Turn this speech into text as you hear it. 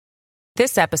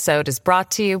This episode is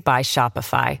brought to you by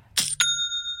Shopify.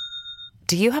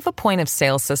 Do you have a point of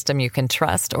sale system you can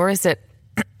trust, or is it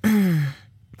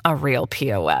a real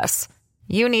POS?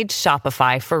 You need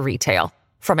Shopify for retail.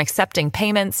 From accepting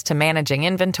payments to managing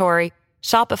inventory,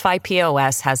 Shopify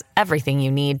POS has everything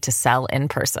you need to sell in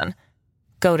person.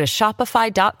 Go to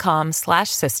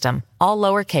shopify.com/system, all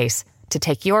lowercase, to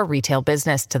take your retail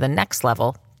business to the next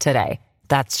level today.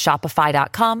 That's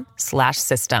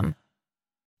shopify.com/system.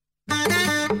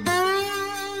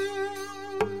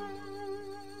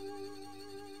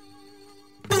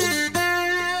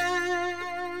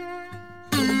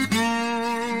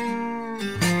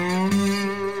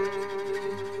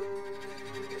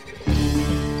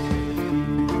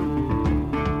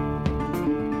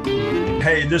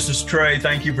 Hey, this is Trey.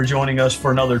 Thank you for joining us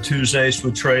for another Tuesdays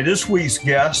with Trey. This week's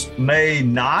guest may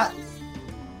not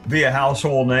be a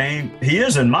household name. He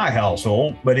is in my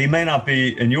household, but he may not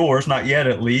be in yours, not yet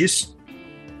at least.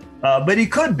 But he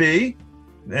could be,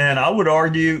 and I would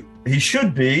argue he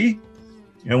should be.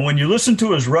 And when you listen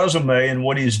to his resume and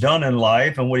what he's done in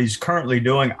life and what he's currently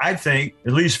doing, I think,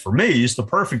 at least for me, he's the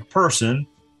perfect person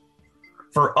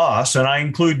for us, and I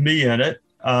include me in it,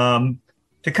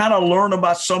 to kind of learn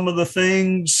about some of the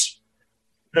things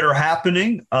that are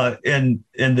happening in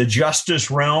the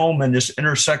justice realm and this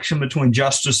intersection between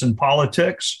justice and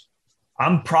politics.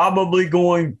 I'm probably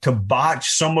going to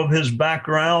botch some of his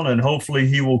background, and hopefully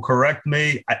he will correct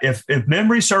me. If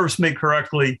memory serves me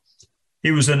correctly,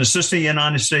 he was an assistant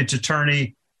United States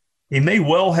attorney. He may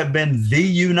well have been the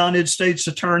United States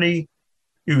attorney.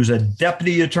 He was a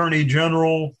deputy attorney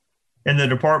general in the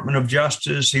Department of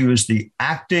Justice. He was the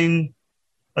acting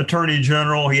attorney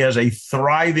general. He has a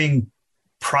thriving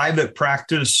private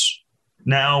practice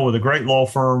now with a great law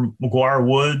firm, McGuire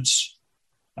Woods.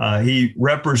 He's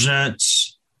represented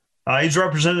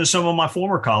some of my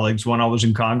former colleagues when I was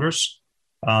in Congress.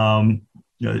 Some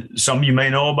you may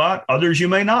know about, others you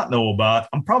may not know about.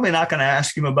 I'm probably not going to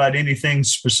ask him about anything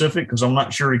specific because I'm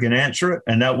not sure he can answer it,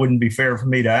 and that wouldn't be fair for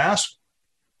me to ask.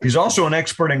 He's also an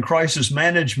expert in crisis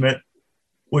management,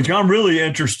 which I'm really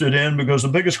interested in because the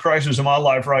biggest crisis in my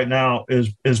life right now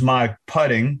is my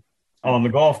putting on the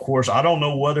golf course. I don't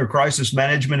know whether crisis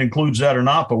management includes that or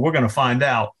not, but we're going to find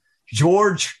out.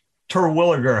 George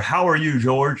Terwilliger, how are you,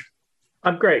 George?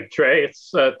 I'm great, Trey.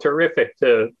 It's terrific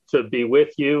to be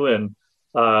with you, and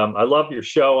I love your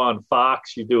show on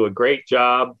Fox. You do a great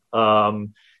job.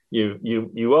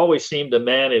 You always seem to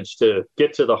manage to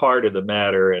get to the heart of the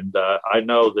matter, and I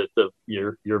know that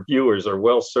your viewers are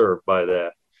well served by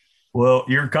that. Well,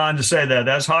 you're kind to say that.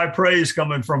 That's high praise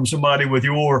coming from somebody with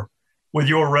your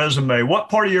resume. What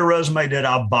part of your resume did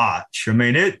I botch? I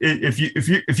mean,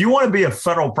 if you want to be a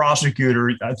federal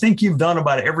prosecutor, I think you've done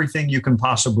about everything you can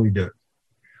possibly do.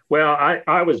 Well,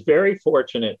 I was very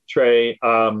fortunate, Trey.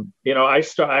 I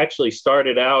actually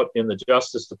started out in the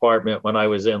Justice Department when I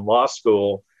was in law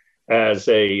school as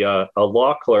a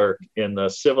law clerk in the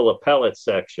civil appellate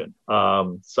section.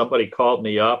 Somebody called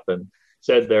me up and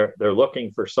said they're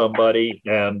looking for somebody,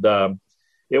 and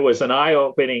it was an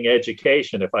eye-opening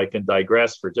education. If I can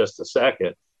digress for just a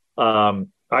second,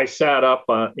 I sat up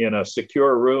in a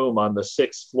secure room on the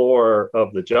 6th floor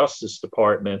of the Justice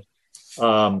Department,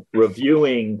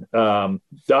 reviewing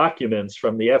documents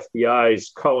from the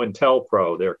FBI's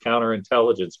COINTELPRO, their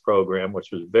counterintelligence program,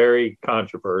 which was very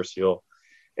controversial,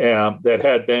 that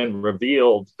had been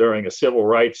revealed during a civil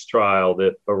rights trial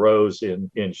that arose in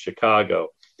Chicago.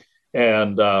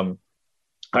 And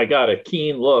I got a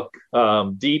keen look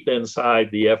deep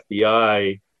inside the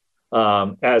FBI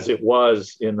as it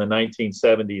was in the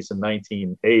 1970s and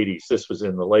 1980s. This was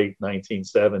in the late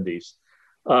 1970s.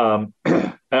 And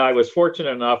I was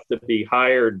fortunate enough to be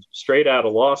hired straight out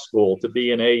of law school to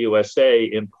be in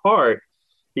AUSA, in part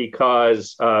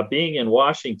because being in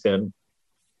Washington,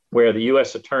 where the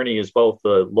U.S. attorney is both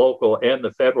the local and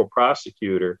the federal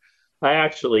prosecutor, I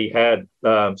actually had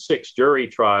 6 jury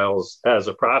trials as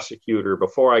a prosecutor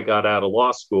before I got out of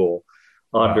law school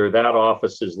under that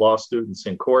office's law students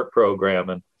in court program.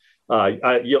 And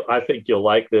I think you'll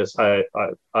like this. I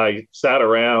sat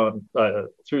around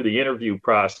through the interview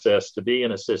process to be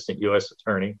an assistant U.S.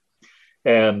 attorney.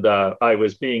 And I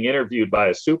was being interviewed by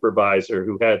a supervisor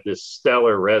who had this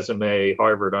stellar resume,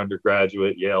 Harvard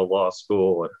undergraduate, Yale Law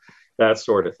School, and that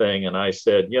sort of thing. And I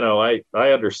said, I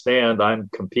understand I'm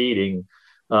competing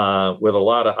with a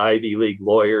lot of Ivy League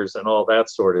lawyers and all that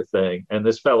sort of thing. And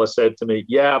this fella said to me,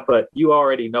 yeah, but you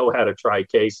already know how to try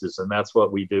cases, and that's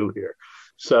what we do here.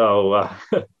 So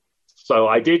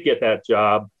I did get that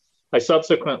job. I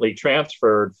subsequently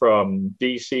transferred from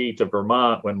DC to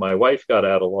Vermont when my wife got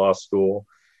out of law school.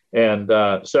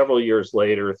 And several years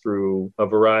later, through a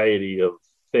variety of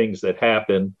things that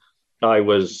happened, I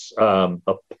was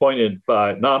nominated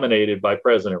by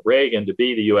President Reagan to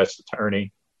be the U.S.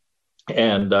 Attorney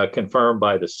and confirmed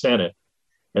by the Senate.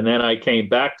 And then I came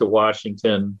back to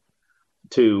Washington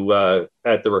to,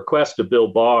 at the request of Bill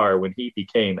Barr, when he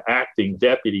became acting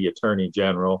Deputy Attorney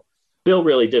General. Bill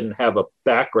really didn't have a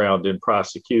background in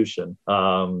prosecution.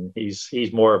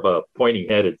 He's more of a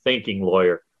pointy-headed thinking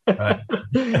lawyer. Right.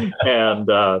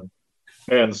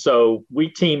 And so we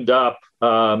teamed up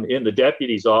in the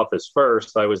deputy's office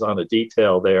first. I was on a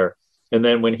detail there. And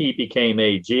then when he became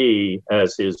AG,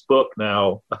 as his book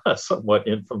now somewhat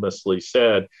infamously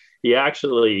said, he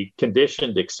actually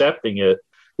conditioned accepting it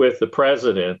with the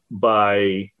president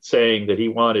by saying that he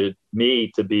wanted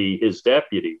me to be his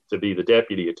deputy, to be the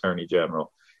Deputy Attorney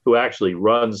General, who actually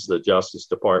runs the Justice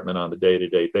Department on a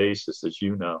day-to-day basis, as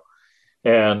you know.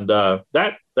 And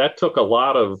that took a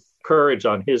lot of courage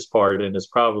on his part, and is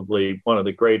probably one of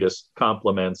the greatest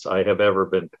compliments I have ever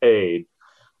been paid,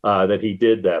 that he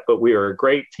did that. But we are a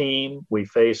great team. We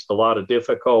faced a lot of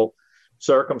difficult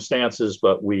circumstances,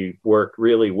 but we worked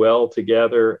really well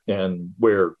together, and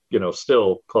we're,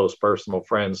 still close personal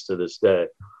friends to this day.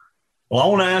 Well, I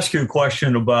want to ask you a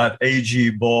question about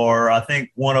AG Barr. I think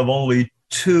one of only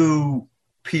two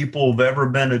people have ever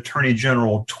been Attorney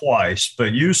General twice,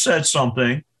 but you said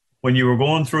something when you were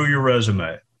going through your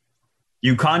resume.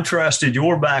 You contrasted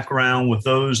your background with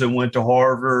those that went to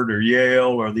Harvard or Yale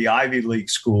or the Ivy League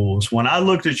schools. When I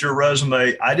looked at your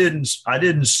resume, I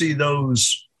didn't see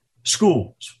those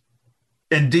schools.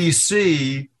 In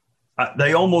D.C.,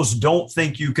 they almost don't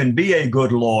think you can be a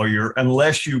good lawyer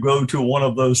unless you go to one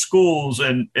of those schools.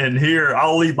 And here,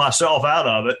 I'll leave myself out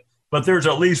of it, but there's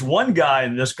at least one guy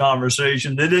in this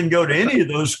conversation that didn't go to any of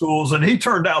those schools, and he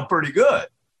turned out pretty good.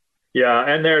 Yeah,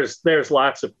 and there's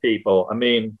lots of people. I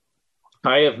mean,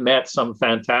 I have met some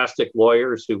fantastic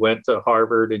lawyers who went to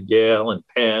Harvard and Yale and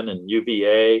Penn and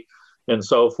UVA and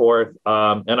so forth.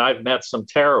 And I've met some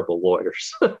terrible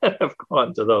lawyers that have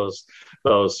gone to those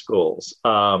schools.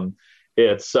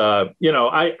 It's, if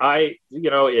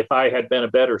I had been a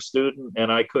better student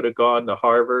and I could have gone to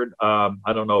Harvard,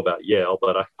 I don't know about Yale,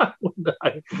 but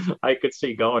I could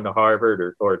see going to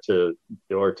Harvard or to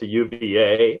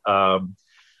UVA.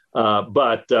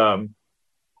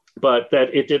 But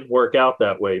that it didn't work out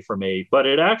that way for me. But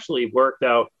it actually worked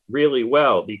out really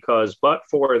well, because but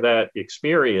for that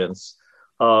experience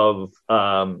of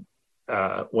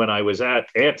when I was at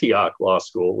Antioch Law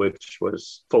School, which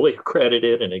was fully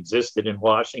accredited and existed in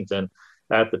Washington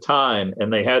at the time,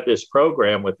 and they had this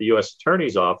program with the U.S.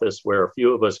 Attorney's Office where a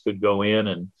few of us could go in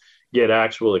and get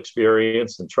actual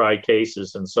experience and try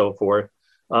cases and so forth.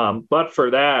 But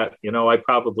for that, I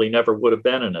probably never would have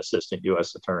been an assistant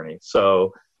U.S. attorney.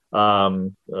 So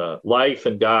life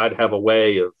and God have a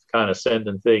way of kind of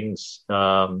sending things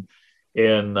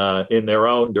in their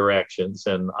own directions,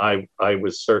 and I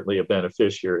was certainly a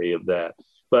beneficiary of that.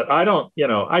 But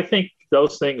I think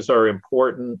those things are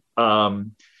important.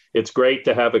 It's great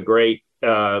to have a great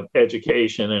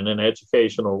education and an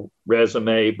educational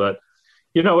resume, but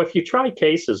if you try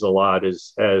cases a lot,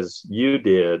 as you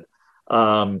did,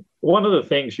 one of the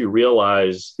things you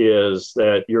realize is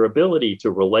that your ability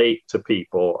to relate to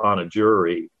people on a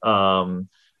jury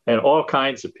and all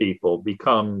kinds of people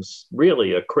becomes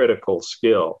really a critical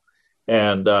skill.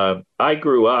 And I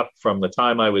grew up from the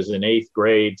time I was in 8th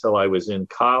grade till I was in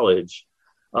college,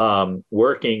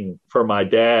 working for my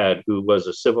dad, who was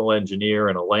a civil engineer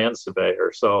and a land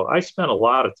surveyor. So I spent a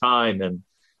lot of time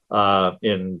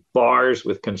in bars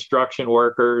with construction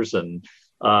workers and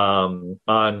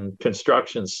on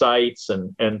construction sites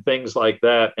and things like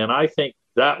that. And I think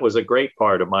that was a great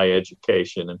part of my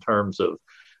education in terms of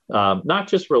not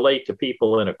just relate to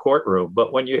people in a courtroom,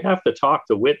 but when you have to talk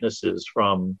to witnesses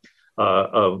from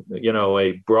a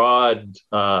broad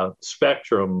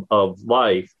spectrum of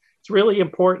life, it's really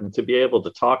important to be able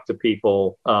to talk to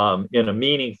people in a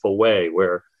meaningful way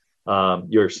where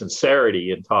your sincerity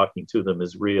in talking to them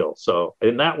is real. So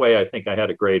in that way, I think I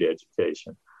had a great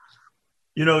education.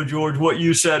 George, what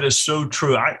you said is so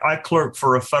true. I clerked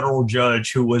for a federal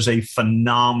judge who was a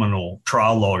phenomenal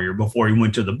trial lawyer before he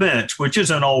went to the bench, which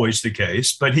isn't always the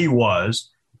case, but he was.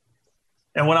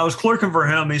 And when I was clerking for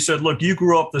him, he said, look, you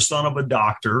grew up the son of a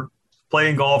doctor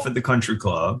playing golf at the country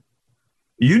club.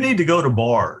 You need to go to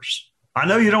bars. I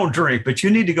know you don't drink, but you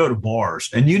need to go to bars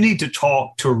and you need to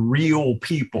talk to real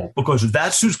people, because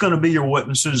that's who's going to be your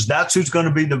witnesses. That's who's going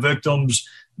to be the victims.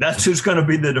 That's who's going to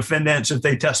be the defendants if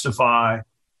they testify.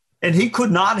 And he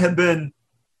could not have been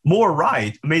more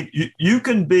right. I mean, you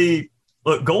can be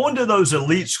Look, going to those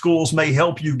elite schools may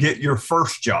help you get your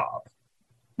first job,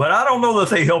 but I don't know that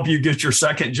they help you get your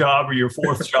second job or your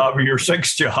fourth job or your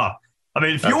sixth job. I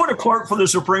mean, if you want to clerk for the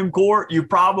Supreme Court, you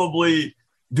probably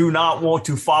do not want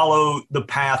to follow the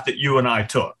path that you and I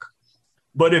took.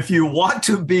 But if you want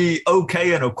to be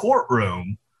okay in a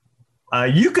courtroom,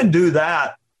 you can do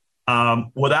that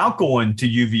without going to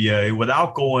UVA,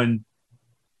 without going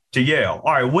to Yale.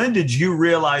 All right, when did you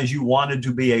realize you wanted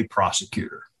to be a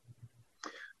prosecutor?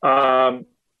 I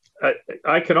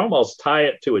can almost tie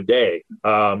it to a day.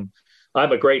 I'm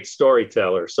a great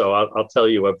storyteller, so I'll tell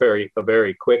you a very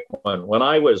quick one. When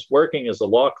I was working as a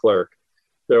law clerk,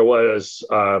 I was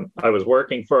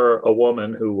working for a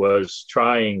woman who was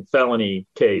trying felony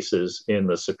cases in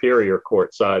the Superior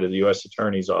Court side of the U.S.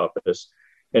 Attorney's Office,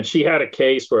 and she had a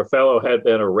case where a fellow had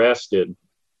been arrested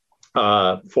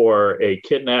for a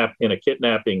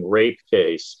kidnapping rape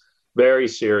case, very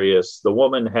serious. The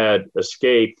woman had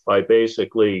escaped by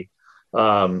basically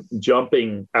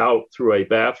jumping out through a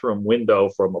bathroom window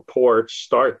from a porch,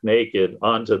 stark naked,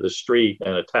 onto the street,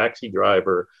 and a taxi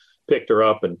driver picked her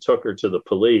up and took her to the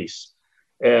police.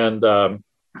 And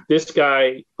this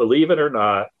guy, believe it or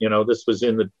not, this was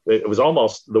it was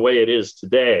almost the way it is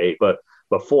today, but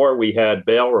before we had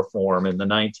bail reform in the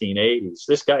 1980s,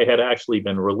 this guy had actually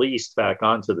been released back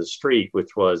onto the street,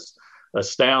 which was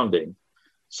astounding.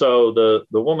 So the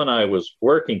woman I was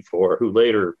working for, who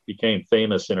later became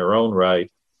famous in her own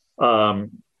right,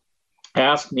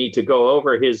 asked me to go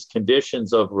over his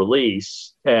conditions of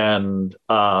release and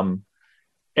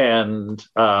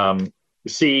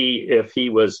see if he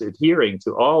was adhering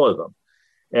to all of them.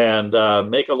 And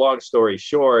make a long story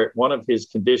short, one of his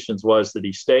conditions was that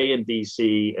he stay in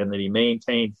D.C. and that he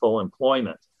maintain full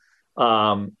employment.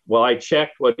 Well, I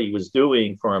checked what he was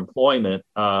doing for employment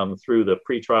through the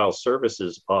pretrial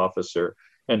services officer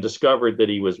and discovered that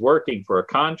he was working for a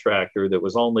contractor that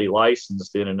was only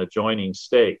licensed in an adjoining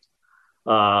state.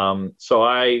 So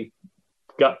I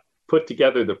put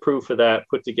together the proof of that,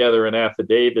 put together an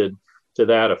affidavit to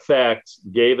that effect,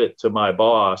 gave it to my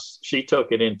boss. She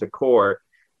took it into court,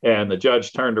 and the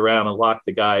judge turned around and locked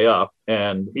the guy up,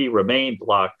 and he remained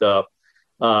locked up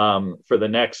for the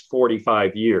next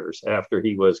 45 years after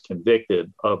he was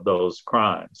convicted of those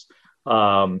crimes.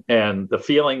 And the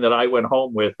feeling that I went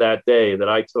home with that day, that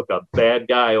I took a bad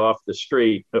guy off the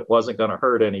street that wasn't going to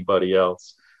hurt anybody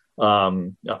else,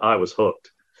 I was hooked.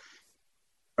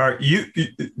 All right,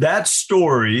 that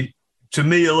story to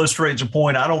me illustrates a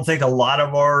point. I don't think a lot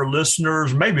of our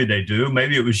listeners, maybe they do,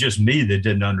 maybe it was just me that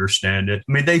didn't understand it.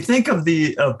 I mean, they think of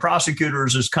the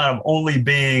prosecutors as kind of only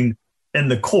being in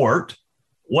the court.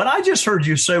 What I just heard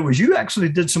you say was you actually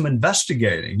did some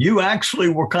investigating. You actually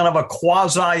were kind of a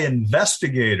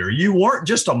quasi-investigator. You weren't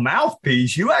just a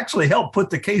mouthpiece. You actually helped put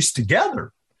the case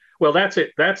together. Well, that's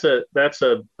it. That's a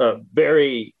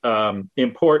very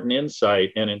important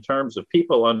insight. And in terms of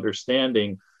people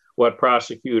understanding what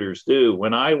prosecutors do,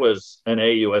 when I was an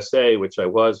AUSA, which I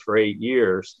was for 8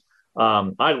 years,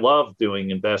 I loved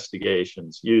doing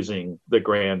investigations using the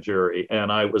grand jury.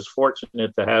 And I was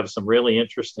fortunate to have some really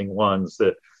interesting ones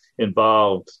that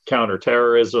involved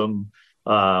counterterrorism,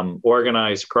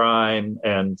 organized crime,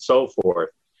 and so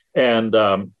forth. And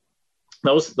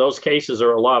those cases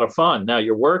are a lot of fun. Now,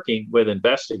 you're working with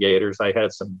investigators. I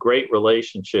had some great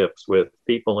relationships with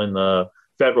people in the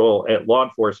federal law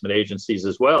enforcement agencies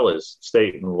as well as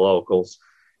state and locals,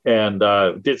 and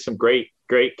did some great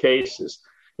cases.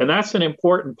 And that's an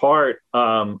important part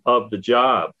of the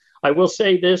job. I will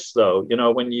say this, though,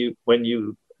 when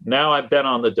you now I've been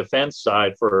on the defense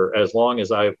side for as long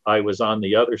as I was on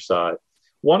the other side.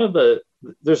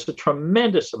 There's a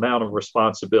tremendous amount of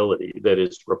responsibility that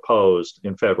is reposed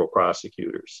in federal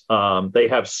prosecutors. They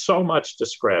have so much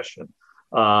discretion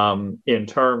in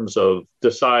terms of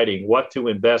deciding what to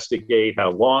investigate, how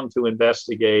long to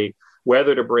investigate,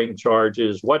 whether to bring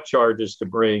charges, what charges to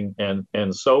bring,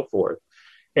 and so forth.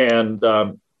 And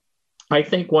I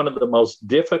think one of the most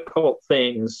difficult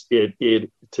things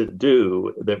to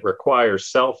do that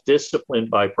requires self-discipline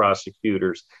by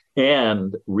prosecutors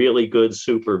and really good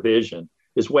supervision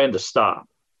is when to stop,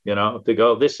 to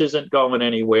go, this isn't going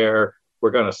anywhere.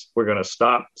 We're going to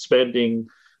stop spending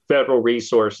federal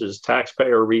resources,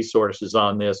 taxpayer resources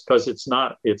on this because it's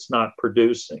not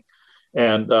producing.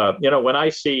 And, when I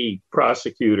see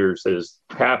prosecutors, as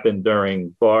happened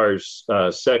during Barr's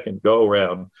second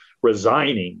go-round,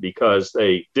 resigning because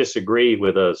they disagree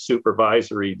with a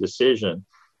supervisory decision,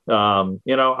 I'm,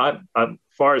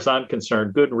 far as I'm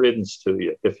concerned, good riddance to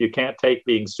you. If you can't take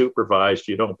being supervised,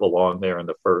 you don't belong there in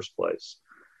the first place.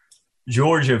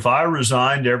 George, if I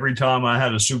resigned every time I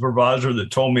had a supervisor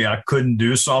that told me I couldn't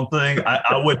do something,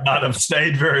 I would not have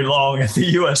stayed very long at the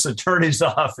U.S. Attorney's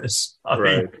Office. I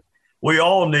Right. mean, we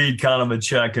all need kind of a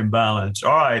check and balance.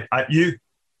 All right.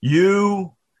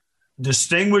 You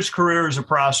distinguished career as a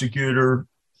prosecutor,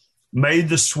 made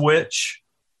the switch.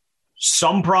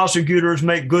 Some prosecutors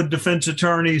make good defense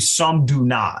attorneys, some do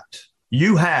not.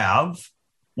 You have.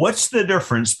 What's the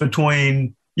difference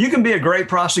between you can be a great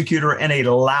prosecutor and a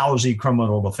lousy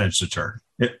criminal defense attorney?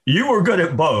 You were good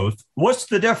at both. What's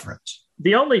the difference?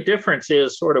 The only difference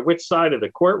is sort of which side of the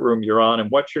courtroom you're on and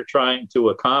what you're trying to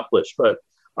accomplish. But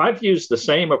I've used the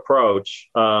same approach,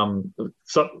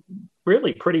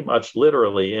 really pretty much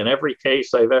literally in every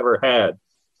case I've ever had.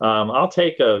 I'll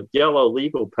take a yellow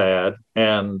legal pad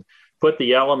and put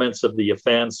the elements of the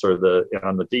offense, or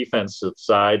on the defensive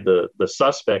side, the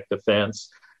suspect offense,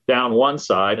 down one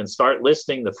side, and start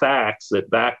listing the facts that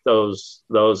back those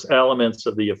elements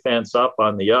of the offense up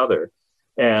on the other.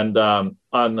 And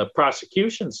on the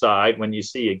prosecution side, when you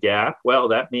see a gap, well,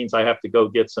 that means I have to go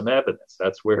get some evidence.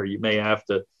 That's where you may have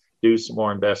to do some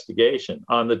more investigation.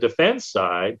 On the defense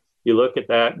side, you look at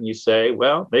that and you say,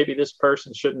 well, maybe this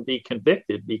person shouldn't be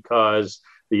convicted because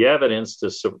the evidence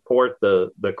to support the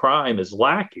crime is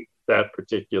lacking, that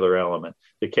particular element.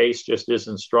 The case just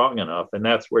isn't strong enough. And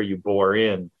that's where you bore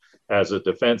in as a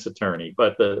defense attorney.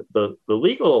 But the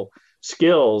legal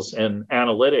skills and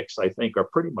analytics, I think, are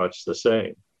pretty much the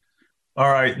same. All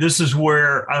right. This is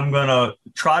where I'm going to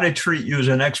try to treat you as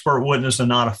an expert witness and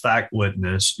not a fact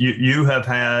witness. You have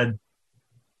had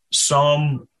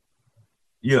some,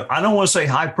 I don't want to say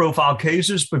high profile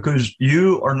cases because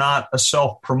you are not a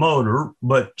self-promoter,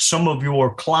 but some of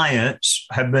your clients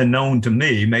have been known to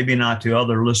me, maybe not to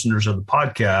other listeners of the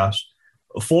podcast.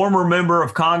 A former member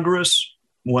of Congress,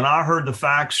 when I heard the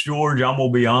facts, George, I'm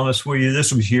going to be honest with you,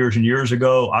 this was years and years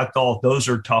ago. I thought those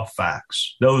are tough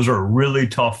facts. Those are really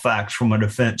tough facts from a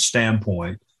defense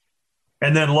standpoint.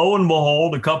 And then lo and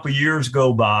behold, a couple of years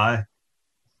go by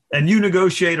and you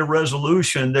negotiate a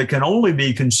resolution that can only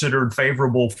be considered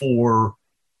favorable for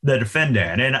the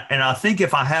defendant. And I think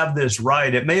if I have this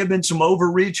right, it may have been some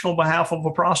overreach on behalf of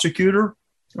a prosecutor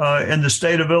in the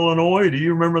state of Illinois. Do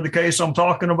you remember the case I'm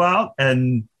talking about?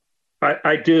 And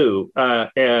I do,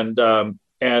 and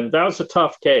that was a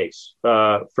tough case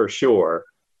for sure,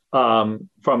 from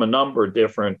a number of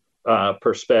different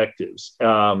perspectives.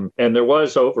 And there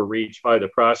was overreach by the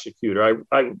prosecutor.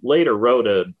 I later wrote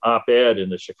an op-ed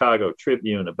in the Chicago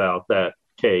Tribune about that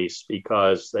case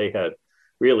because they had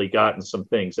really gotten some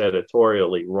things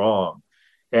editorially wrong.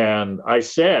 And I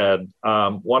said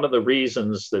one of the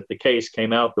reasons that the case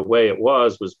came out the way it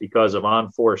was because of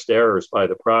unforced errors by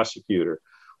the prosecutor,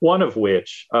 one of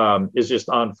which is just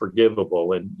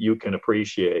unforgivable, and you can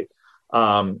appreciate.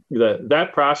 That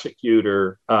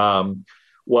prosecutor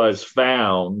was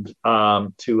found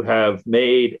to have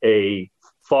made a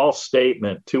false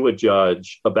statement to a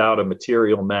judge about a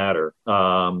material matter,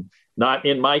 not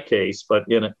in my case, but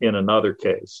in another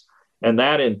case. And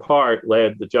that in part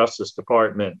led the Justice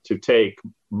Department to take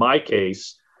my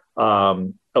case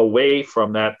away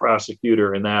from that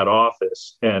prosecutor in that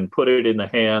office and put it in the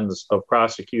hands of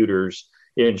prosecutors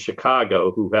in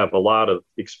Chicago who have a lot of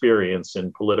experience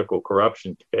in political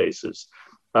corruption cases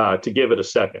to give it a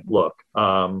second look.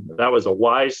 That was a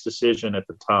wise decision at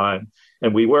the time,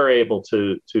 and we were able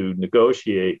to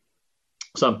negotiate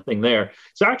something there.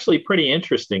 It's actually pretty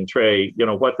interesting, Trey,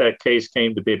 what that case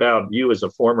came to be about. You as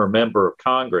a former member of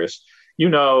Congress, you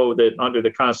know that under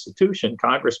the Constitution,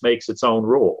 Congress makes its own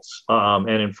rules and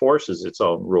enforces its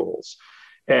own rules.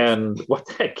 And what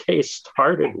that case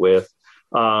started with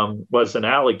was an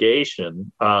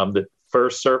allegation that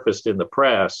first surfaced in the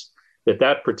press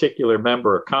that particular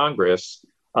member of Congress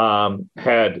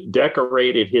had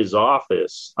decorated his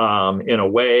office in a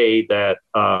way that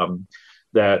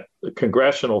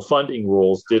congressional funding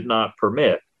rules did not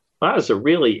permit. That was a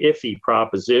really iffy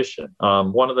proposition.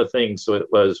 One of the things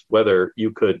was whether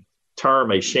you could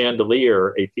term a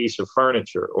chandelier a piece of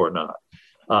furniture or not.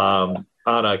 On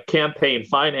a campaign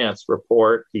finance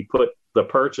report, he put the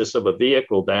purchase of a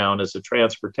vehicle down as a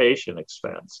transportation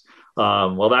expense.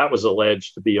 Well, that was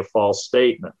alleged to be a false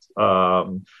statement.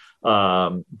 Both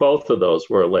of those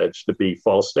were alleged to be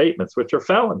false statements, which are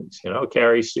felonies,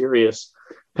 carry serious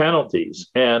penalties.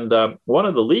 And one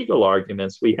of the legal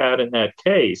arguments we had in that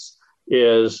case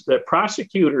is that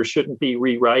prosecutors shouldn't be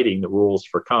rewriting the rules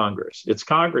for Congress. It's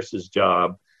Congress's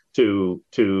job to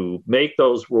make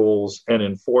those rules and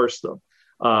enforce them.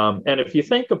 And if you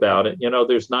think about it,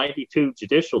 there's 92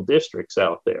 judicial districts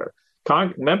out there.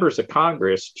 members of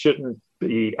Congress shouldn't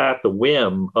be at the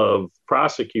whim of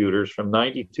prosecutors from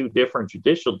 92 different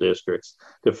judicial districts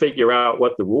to figure out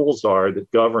what the rules are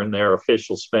that govern their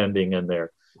official spending and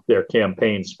their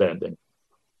campaign spending.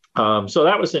 So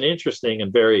that was an interesting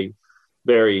and very,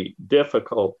 very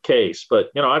difficult case. But,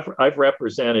 I've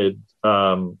represented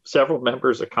several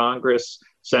members of Congress,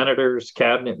 senators,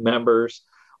 cabinet members.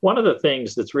 One of the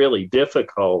things that's really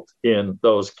difficult in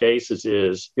those cases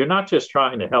is you're not just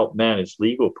trying to help manage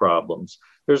legal problems.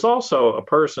 There's also a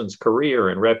person's career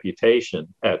and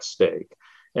reputation at stake.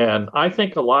 And I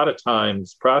think a lot of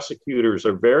times prosecutors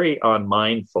are very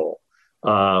unmindful,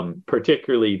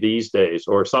 particularly these days,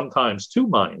 or sometimes too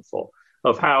mindful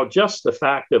of how just the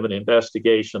fact of an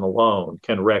investigation alone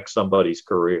can wreck somebody's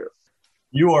career.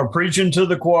 You are preaching to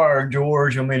the choir,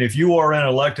 George. I mean, if you are in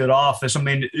elected office,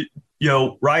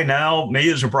 right now,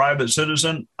 me as a private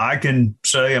citizen, I can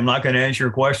say I'm not going to answer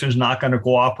your questions, not going to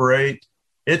cooperate.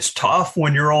 It's tough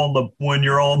when you're on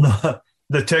the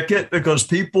ticket, because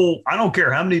people, I don't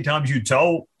care how many times you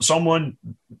tell someone,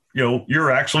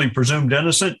 you're actually presumed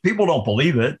innocent. People don't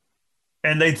believe it.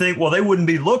 And they think, well, they wouldn't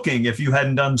be looking if you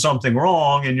hadn't done something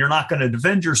wrong, and you're not going to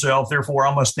defend yourself. Therefore,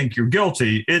 I must think you're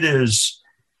guilty. It is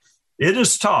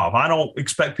tough. I don't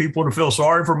expect people to feel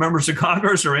sorry for members of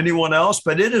Congress or anyone else,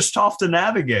 but it is tough to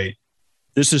navigate.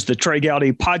 This is the Trey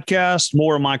Gowdy Podcast.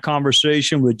 More of my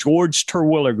conversation with George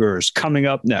Terwilliger is coming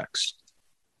up next.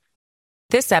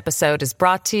 This episode is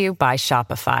brought to you by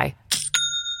Shopify.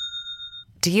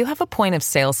 Do you have a point of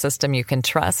sale system you can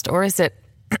trust, or is it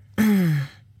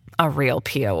a real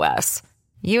POS?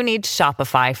 You need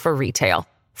Shopify for retail.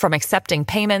 From accepting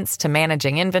payments to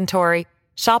managing inventory,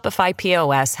 Shopify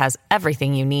POS has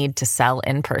everything you need to sell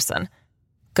in person.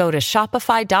 Go to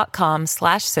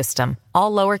shopify.com/system,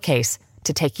 all lowercase,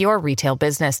 to take your retail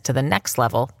business to the next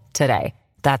level today.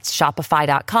 That's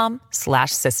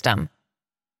shopify.com/system.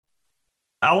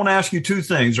 I want to ask you two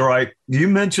things, all right? You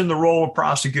mentioned the role of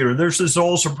prosecutor. There's this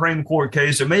old Supreme Court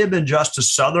case. It may have been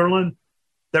Justice Sutherland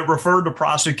that referred to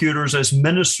prosecutors as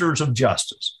ministers of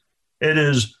justice. It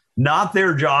is not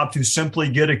their job to simply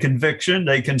get a conviction.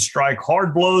 They can strike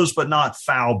hard blows, but not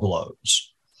foul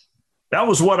blows. That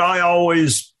was what I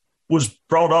always was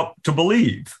brought up to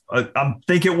believe. I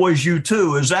think it was you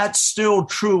too. Is that still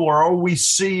true, or are we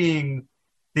seeing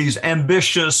these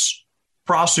ambitious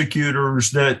prosecutors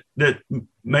that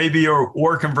maybe are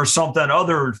working for something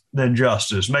other than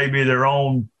justice, maybe their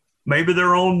own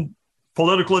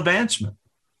political advancement?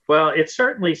 Well, it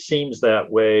certainly seems that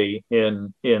way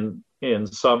in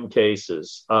some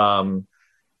cases. And,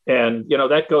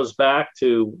 that goes back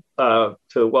to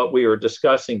what we were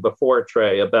discussing before,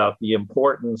 Trey, about the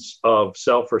importance of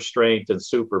self-restraint and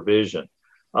supervision.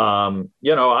 I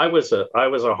was a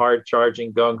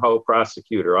hard-charging, gung-ho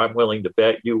prosecutor. I'm willing to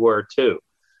bet you were too.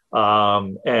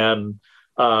 And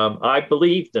I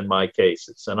believed in my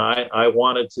cases, and I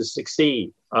wanted to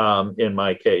succeed in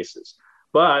my cases.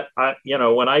 But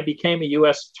when I became a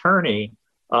U.S. attorney,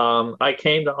 I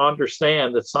came to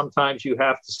understand that sometimes you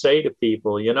have to say to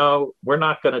people, we're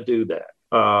not going to do that.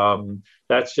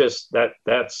 That's just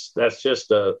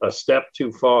a step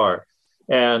too far.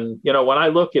 And when I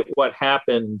look at what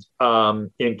happened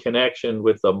in connection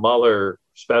with the Mueller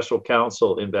special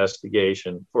counsel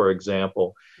investigation, for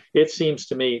example, it seems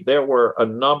to me there were a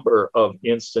number of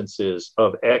instances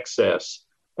of excess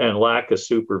and lack of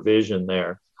supervision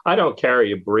there. I don't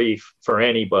carry a brief for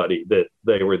anybody that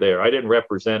they were there. I didn't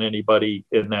represent anybody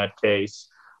in that case.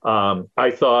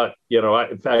 I thought,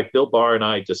 in fact, Bill Barr and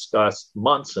I discussed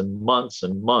months and months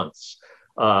and months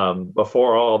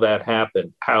before all that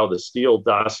happened, how the Steele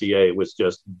dossier was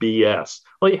just BS.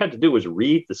 All you had to do was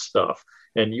read the stuff,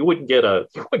 and you wouldn't get a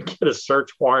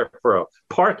search warrant for a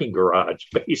parking garage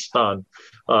based on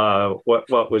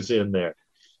what was in there.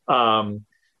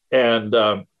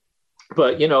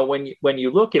 But when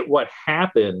you look at what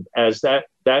happened as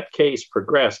that case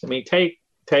progressed, I mean, take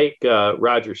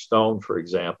Roger Stone, for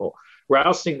example,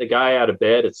 rousing the guy out of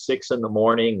bed at 6 a.m.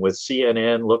 with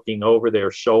CNN looking over their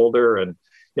shoulder, and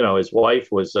his wife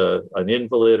was an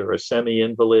invalid or a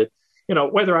semi-invalid.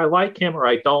 Whether I like him or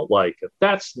I don't like him,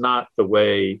 that's not the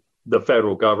way the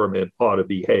federal government ought to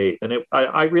behave. And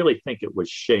I really think it was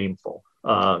shameful,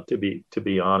 to be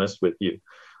honest with you.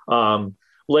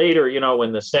 Later,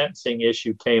 when the sentencing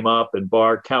issue came up and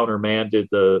Barr countermanded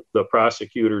the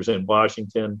prosecutors in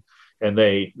Washington, and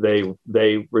they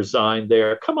resigned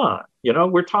there. Come on, we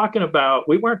weren't talking about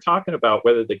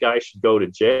whether the guy should go to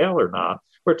jail or not.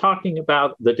 We're talking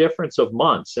about the difference of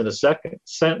months in a second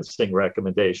sentencing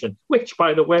recommendation, which,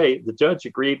 by the way, the judge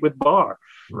agreed with Barr.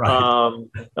 Right.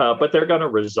 But they're going to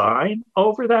resign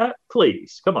over that?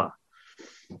 Please, come on.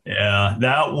 Yeah,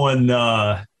 that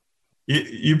one.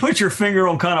 You put your finger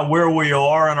on kind of where we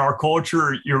are in our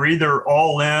culture. You're either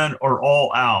all in or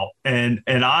all out, and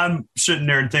I'm sitting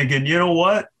there and thinking, you know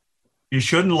what? You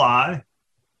shouldn't lie.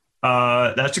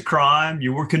 That's a crime.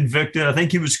 You were convicted. I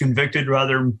think he was convicted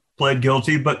rather than pled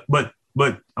guilty. But what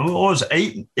was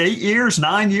it, 8 years,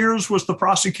 9 years was the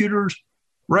prosecutor's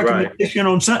recommendation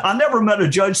on sentence. I never met a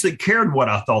judge that cared what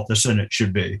I thought the sentence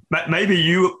should be. Maybe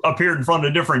you appeared in front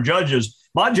of different judges.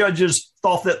 My judges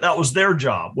thought that that was their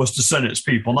job, was to sentence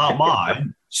people, not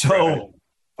mine. So,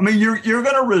 I mean, you're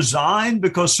going to resign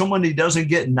because somebody doesn't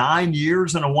get 9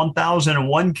 years in a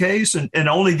 1001 case and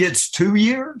only gets 2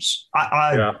 years.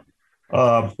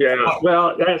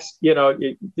 Well, that's, you're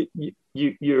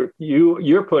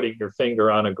putting your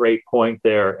finger on a great point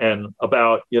there, and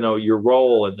about your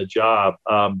role in the job.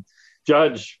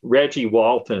 Judge Reggie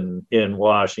Walton in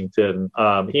Washington,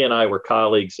 he and I were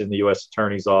colleagues in the U.S.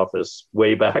 Attorney's Office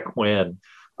way back when,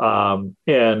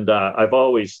 and I've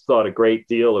always thought a great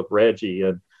deal of Reggie.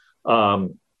 And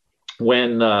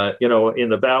when in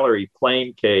the Valerie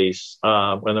Plame case,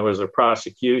 when there was a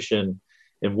prosecution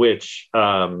in which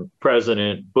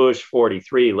President Bush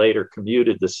 43 later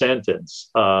commuted the sentence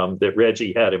that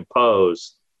Reggie had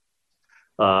imposed.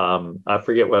 I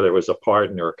forget whether it was a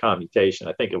pardon or a commutation.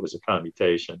 I think it was a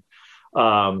commutation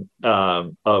of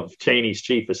Cheney's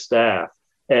chief of staff.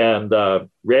 And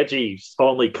Reggie's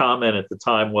only comment at the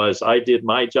time was, "I did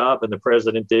my job and the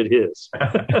president did his."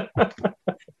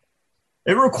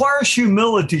 It requires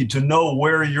humility to know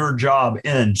where your job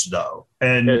ends, though.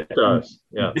 And it does.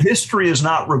 Yeah. History is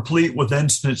not replete with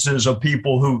instances of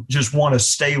people who just want to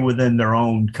stay within their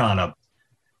own kind of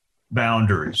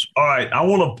boundaries. All right. I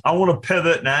want to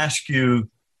pivot and ask you,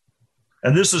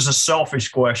 and this is a selfish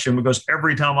question, because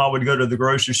every time I would go to the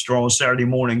grocery store on Saturday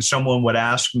morning, someone would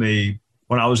ask me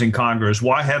when I was in Congress,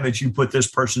 why haven't you put this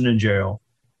person in jail?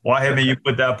 Why haven't you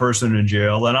put that person in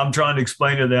jail? And I'm trying to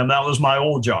explain to them that was my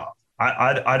old job.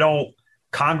 I don't,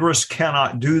 Congress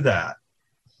cannot do that.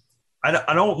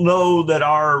 I don't know that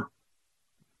our,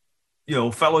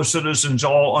 fellow citizens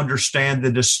all understand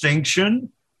the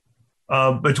distinction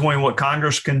between what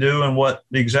Congress can do and what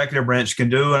the executive branch can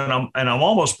do. And I'm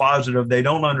almost positive they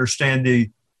don't understand the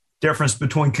difference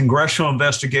between congressional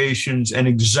investigations and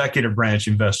executive branch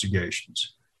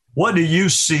investigations. What do you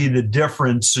see the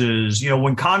differences,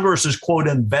 when Congress is, quote,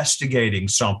 investigating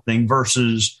something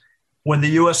versus when the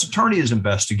U.S. attorney is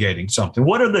investigating something?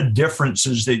 What are the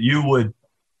differences that you would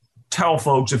tell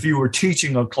folks if you were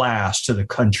teaching a class to the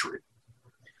country?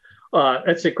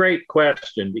 That's a great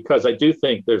question, because I do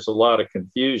think there's a lot of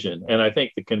confusion, and I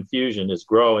think the confusion is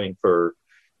growing for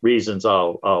reasons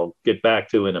I'll get back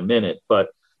to in a minute. But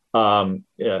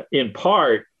in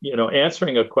part,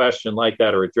 answering a question like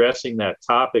that or addressing that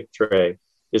topic, Trey,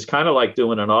 is kind of like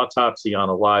doing an autopsy on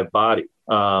a live body,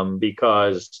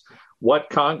 because what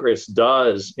Congress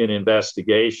does in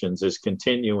investigations is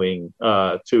continuing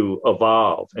to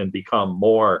evolve and become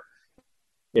more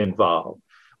involved.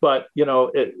 But,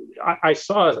 I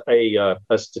saw a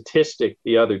statistic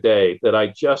the other day that I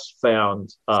just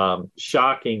found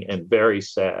shocking and very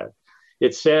sad.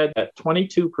 It said that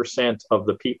 22% of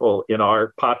the people in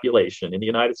our population in the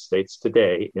United States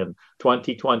today in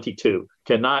 2022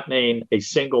 cannot name a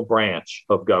single branch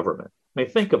of government. I mean,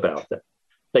 think about that.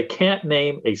 They can't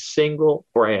name a single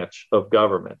branch of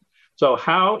government. So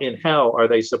how in hell are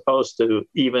they supposed to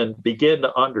even begin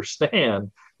to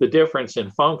understand the difference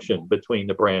in function between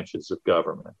the branches of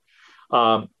government?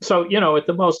 So, at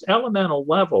the most elemental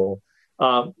level,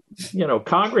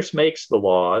 Congress makes the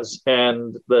laws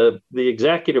and the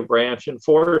executive branch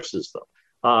enforces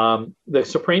them. The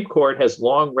Supreme Court has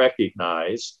long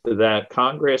recognized that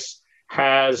Congress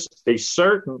has a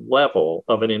certain level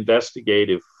of an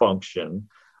investigative function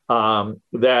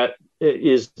that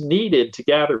is needed to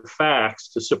gather facts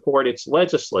to support its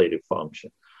legislative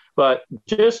function. But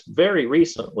just very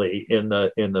recently, in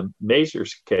the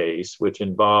Mazars case, which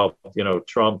involved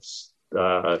Trump's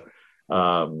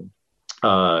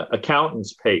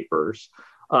accountant's papers,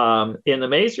 in the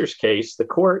Mazars case, the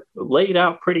court laid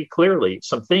out pretty clearly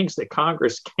some things that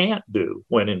Congress can't do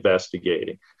when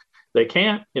investigating. They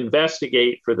can't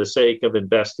investigate for the sake of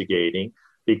investigating,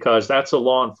 because that's a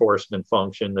law enforcement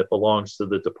function that belongs to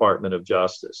the Department of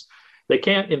Justice. They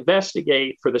can't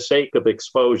investigate for the sake of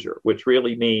exposure, which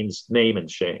really means name and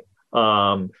shame.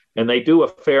 And they do a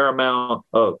fair amount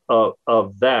of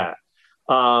that.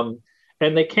 And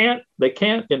they can't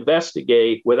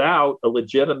investigate without a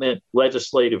legitimate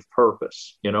legislative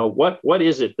purpose. What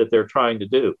is it that they're trying to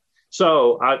do?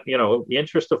 So, in the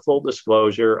interest of full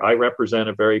disclosure, I represent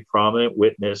a very prominent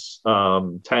witness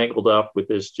tangled up with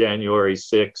this January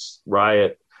 6th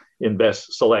riot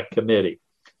select committee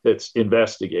that's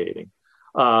investigating.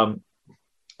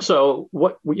 So,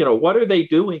 what are they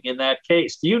doing in that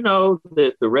case? Do you know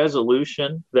that the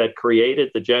resolution that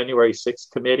created the January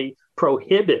 6th committee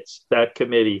prohibits that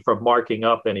committee from marking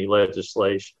up any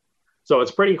legislation? So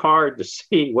it's pretty hard to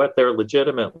see what their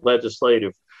legitimate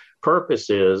legislative purpose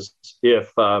is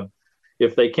if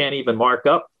they can't even mark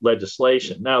up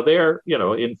legislation. Now,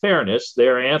 in fairness,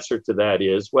 their answer to that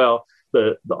is, well,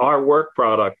 our work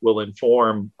product will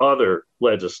inform other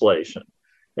legislation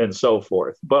and so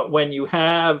forth. But when you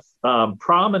have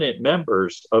prominent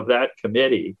members of that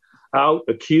committee out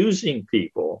accusing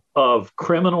people of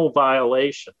criminal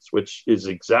violations, which is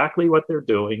exactly what they're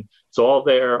doing, it's all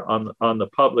there on the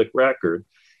public record,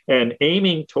 and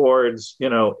aiming towards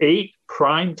 8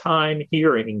 primetime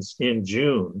hearings in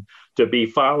June to be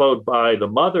followed by the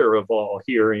mother of all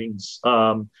hearings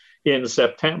in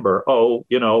September.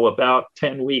 About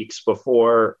 10 weeks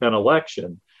before an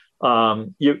election.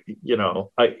 If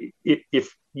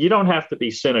you don't have to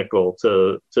be cynical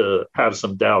to have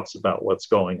some doubts about what's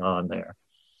going on there.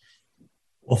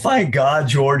 Well, thank God,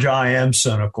 George, I am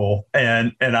cynical.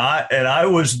 And I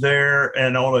was there,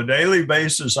 and on a daily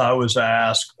basis, I was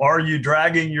asked, are you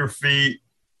dragging your feet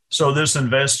so this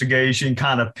investigation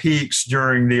kind of peaks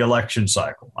during the election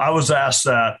cycle? I was asked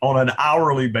that on an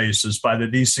hourly basis by the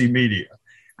DC media.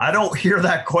 I don't hear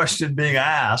that question being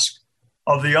asked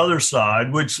of the other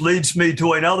side, which leads me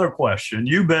to another question.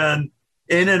 You've been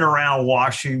in and around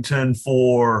Washington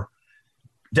for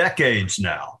decades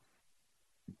now.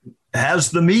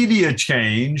 Has the media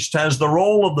changed? Has the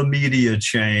role of the media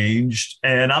changed?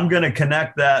 And I'm going to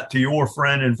connect that to your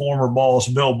friend and former boss,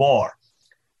 Bill Barr.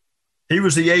 He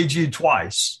was the AG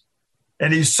twice,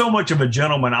 and he's so much of a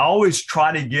gentleman. I always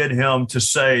try to get him to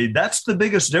say, that's the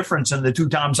biggest difference in the 2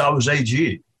 times I was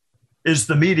AG, is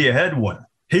the media headwind.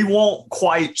 He won't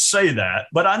quite say that,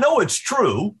 but I know it's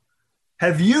true.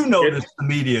 Have you noticed the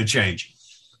media changing?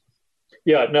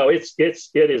 Yeah, no, it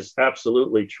is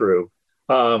absolutely true.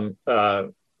 I'll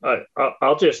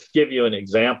just give you an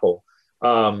example.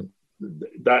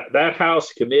 That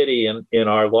House committee in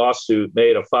our lawsuit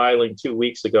made a filing 2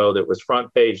 weeks ago that was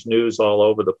front page news all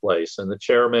over the place. And the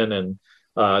chairman and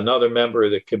another member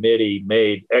of the committee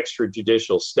made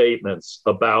extrajudicial statements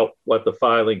about what the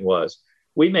filing was.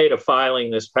 We made a filing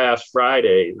this past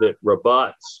Friday that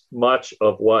rebuts much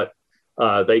of what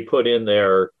they put in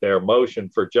their motion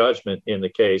for judgment in the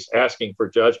case, asking for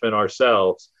judgment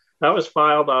ourselves. That was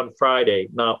filed on Friday,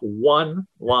 not one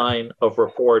line of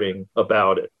reporting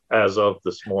about it as of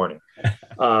this morning.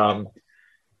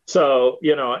 So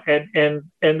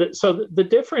the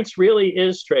difference really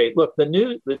is straight. Look,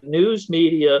 the news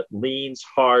media leans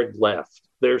hard left.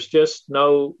 There's just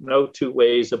no 2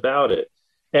 ways about it.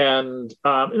 And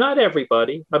not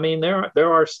everybody. I mean,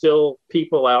 there are still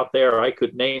people out there. I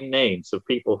could name names of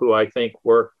people who I think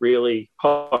work really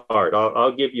hard.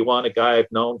 I'll give you one, a guy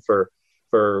I've known for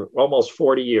almost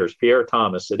 40 years, Pierre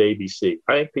Thomas at ABC.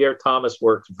 I think Pierre Thomas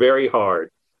works very hard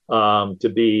to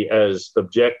be as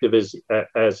objective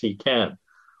as he can.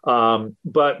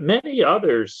 But many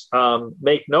others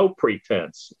make no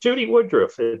pretense. Judy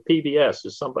Woodruff at PBS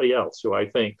is somebody else who I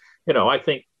think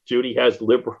Judy has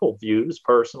liberal views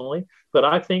personally, but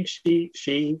I think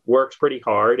she works pretty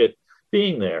hard at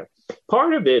being there.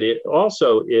 Part of it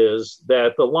also is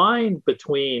that the line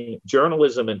between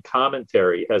journalism and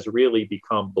commentary has really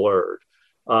become blurred.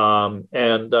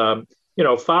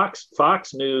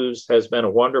 Fox News has been a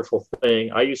wonderful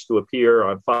thing. I used to appear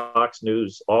on Fox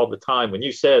News all the time. When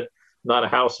you said I'm not a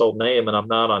household name and I'm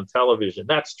not on television,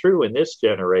 that's true in this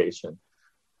generation.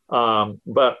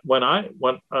 But when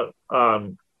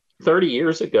 30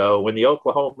 years ago, when the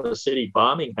Oklahoma City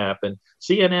bombing happened,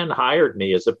 CNN hired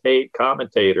me as a paid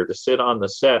commentator to sit on the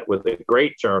set with a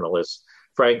great journalist,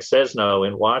 Frank Sesno,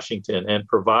 in Washington, and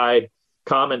provide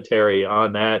commentary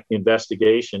on that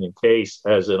investigation in case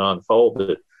as it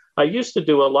unfolded. I used to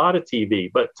do a lot of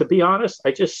TV, but to be honest,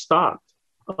 I just stopped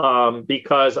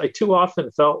because I too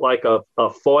often felt like a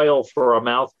foil for a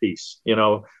mouthpiece,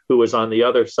 who was on the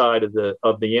other side of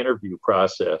the interview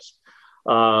process.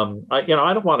 I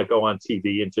don't want to go on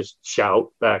TV and just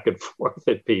shout back and forth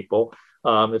at people.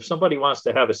 If somebody wants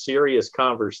to have a serious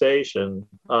conversation,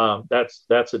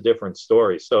 that's a different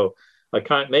story. So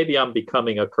maybe I'm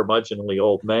becoming a curmudgeonly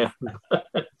old man,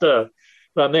 but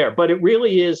I'm there. But it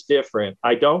really is different.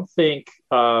 I don't think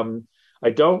the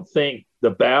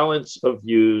balance of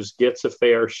views gets a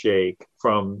fair shake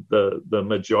from the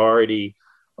majority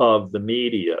of the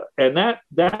media. And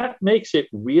that makes it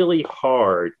really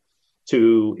hard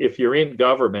to, if you're in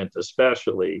government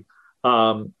especially,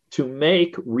 to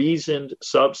make reasoned,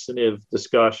 substantive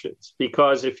discussions.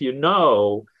 Because if you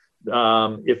know,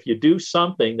 if you do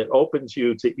something that opens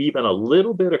you to even a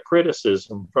little bit of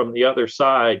criticism from the other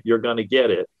side, you're going to get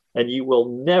it. And you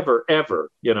will never, ever,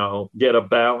 get a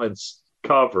balanced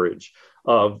coverage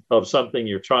of something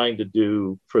you're trying to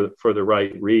do for the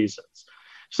right reasons.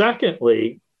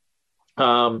 Secondly,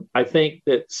 I think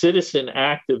that citizen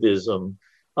activism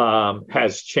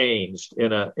has changed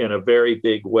in a very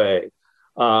big way.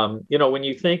 When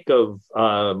you think of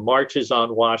marches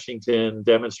on Washington,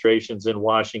 demonstrations in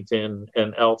Washington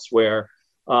and elsewhere,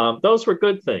 those were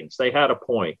good things. They had a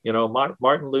point.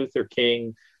 Martin Luther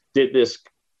King did this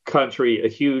country a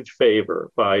huge favor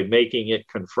by making it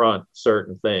confront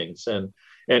certain things.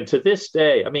 And to this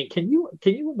day, I mean, can you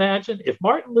imagine if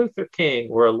Martin Luther King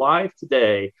were alive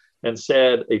today and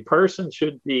said a person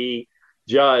should be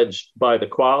judged by the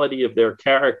quality of their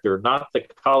character, not the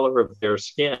color of their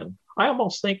skin? I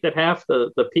almost think that half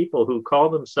the people who call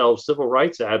themselves civil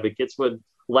rights advocates would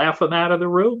laugh them out of the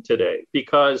room today,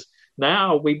 because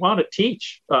now we want to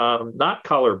teach not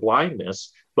color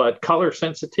blindness, but color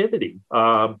sensitivity,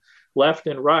 left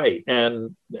and right.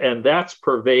 And that's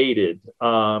pervaded.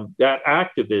 That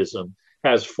activism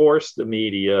has forced the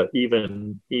media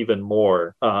even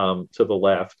more to the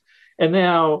left. And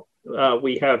now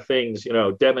we have things,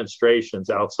 demonstrations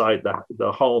outside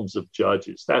the homes of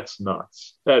judges. That's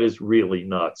nuts. That is really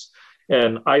nuts.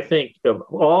 And I think of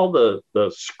all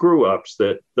the screw ups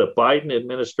that the Biden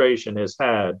administration has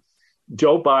had,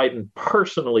 Joe Biden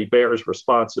personally bears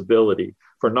responsibility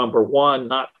for, number one,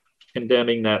 not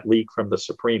condemning that leak from the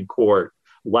Supreme Court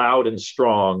loud and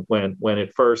strong when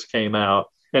it first came out,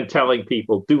 and telling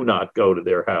people, do not go to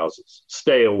their houses,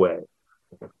 stay away.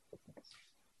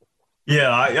 Yeah,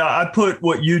 I put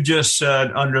what you just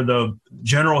said under the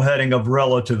general heading of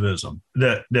relativism,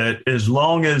 that as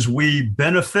long as we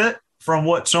benefit from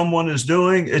what someone is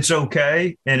doing, it's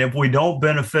okay. And if we don't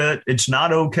benefit, it's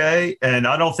not okay. And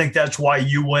I don't think that's why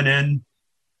you went in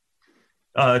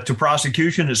to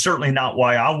prosecution. It's certainly not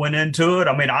why I went into it.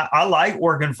 I mean, I like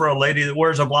working for a lady that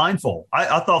wears a blindfold.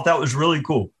 I thought that was really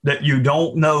cool, that you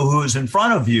don't know who is in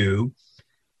front of you.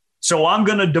 So I'm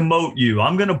going to demote you.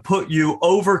 I'm going to put you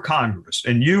over Congress,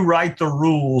 and you write the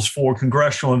rules for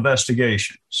congressional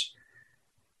investigations.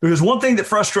 Because one thing that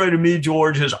frustrated me,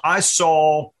 George, is I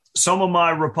saw some of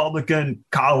my Republican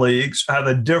colleagues have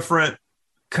a different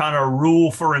kind of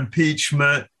rule for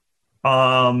impeachment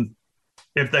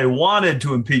if they wanted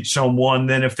to impeach someone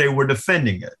than if they were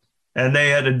defending it. And they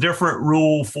had a different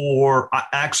rule for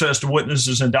access to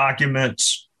witnesses and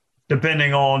documents,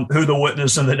 depending on who the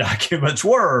witness and the documents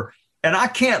were. And I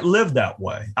can't live that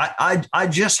way. I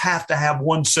just have to have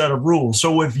one set of rules.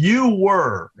 So if you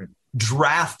were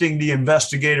drafting the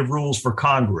investigative rules for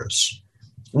Congress,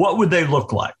 what would they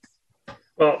look like?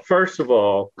 Well, first of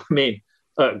all, I mean,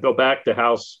 go back to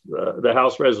the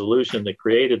House resolution that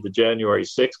created the January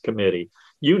 6th committee.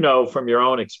 You know from your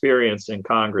own experience in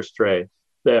Congress, Trey,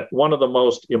 that one of the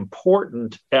most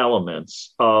important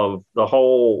elements of the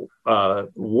whole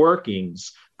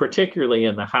workings, particularly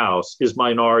in the House, is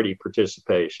minority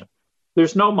participation.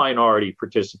 There's no minority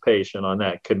participation on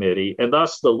that committee, and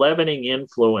thus the leavening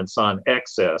influence on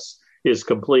excess is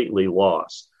completely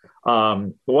lost.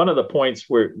 One of the points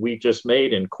where we just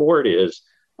made in court is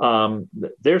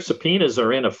their subpoenas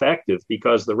are ineffective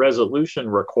because the resolution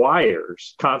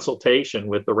requires consultation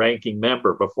with the ranking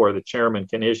member before the chairman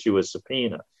can issue a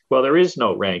subpoena. Well, there is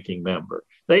no ranking member.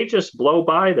 They just blow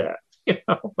by that.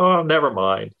 Oh, never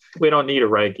mind. We don't need a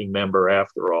ranking member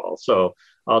after all. So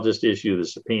I'll just issue the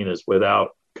subpoenas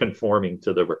without conforming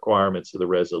to the requirements of the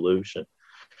resolution.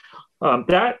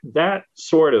 That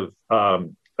sort of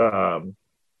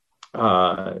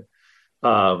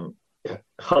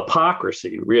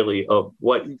hypocrisy, really, of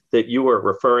what that you were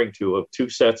referring to, of two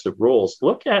sets of rules.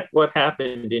 Look at what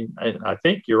happened in I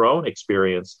think, your own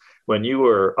experience when you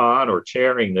were on or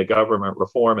chairing the Government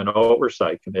Reform and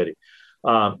Oversight Committee.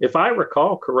 If I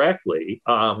recall correctly,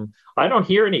 I don't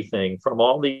hear anything from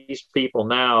all these people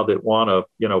now that want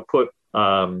to, put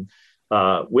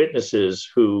witnesses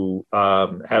who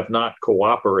have not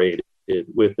cooperated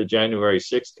with the January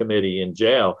 6th committee in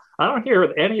jail. I don't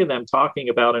hear any of them talking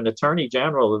about an attorney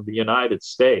general of the United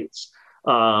States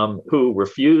who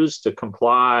refused to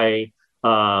comply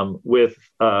with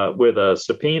a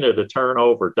subpoena to turn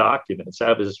over documents,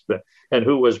 and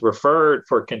who was referred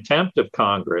for contempt of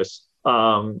Congress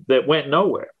that went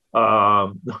nowhere,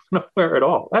 nowhere at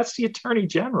all. That's the attorney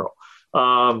general.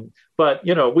 But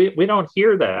we don't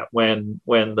hear that when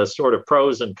the sort of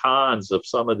pros and cons of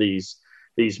some of these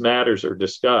matters are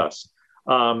discussed.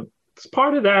 It's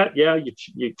part of that, yeah.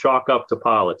 You chalk up to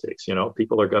politics.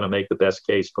 People are going to make the best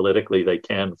case politically they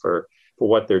can for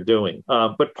what they're doing.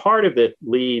 But part of it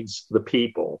leads the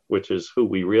people, which is who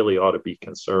we really ought to be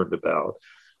concerned about.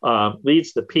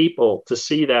 Leads the people to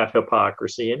see that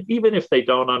hypocrisy, and even if they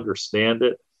don't understand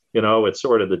it, it's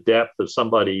sort of the depth of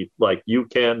somebody like you,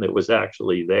 Ken, that was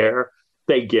actually there.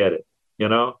 They get it.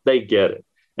 They get it.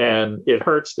 And it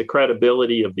hurts the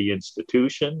credibility of the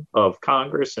institution of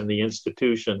Congress and the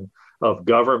institution of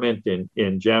government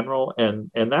in general. And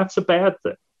that's a bad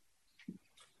thing.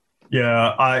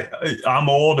 Yeah, I'm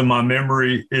old and my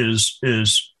memory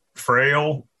is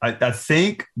frail. I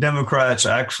think Democrats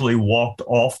actually walked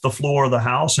off the floor of the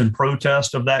House in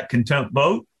protest of that contempt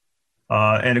vote.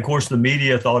 And of course, the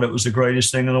media thought it was the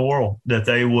greatest thing in the world that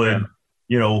they would,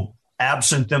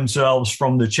 absent themselves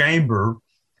from the chamber.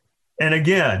 And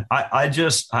again,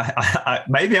 I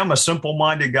maybe I'm a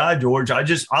simple-minded guy, George.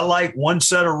 I like one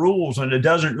set of rules, and it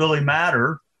doesn't really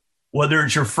matter whether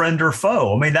it's your friend or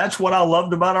foe. I mean, that's what I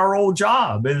loved about our old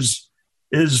job is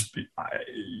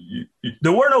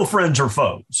there were no friends or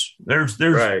foes. There's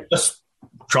right. Just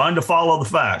trying to follow the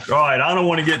facts. All right, I don't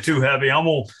want to get too heavy. I'm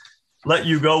going to let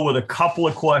you go with a couple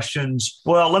of questions.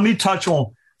 Well, let me touch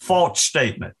on false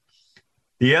statement.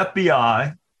 The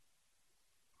FBI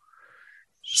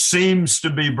seems to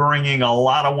be bringing a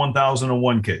lot of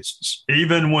 1001 cases,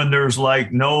 even when there's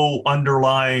like no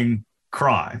underlying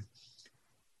crime.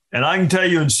 And I can tell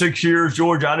you in 6 years,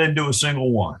 George, I didn't do a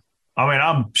single one. I mean,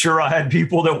 I'm sure I had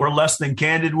people that were less than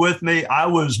candid with me. I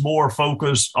was more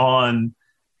focused on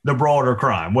the broader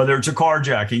crime, whether it's a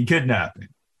carjacking, kidnapping.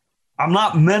 I'm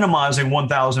not minimizing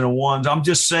 1001s. I'm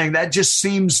just saying that just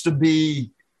seems to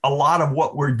be a lot of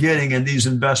what we're getting in these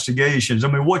investigations.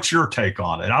 I mean, what's your take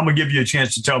on it? I'm going to give you a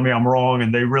chance to tell me I'm wrong,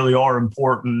 and they really are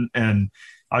important, and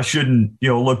I shouldn't,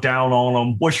 look down on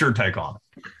them. What's your take on it?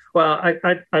 Well,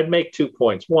 I'd make 2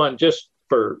 points. One, just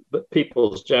for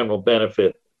people's general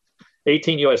benefit,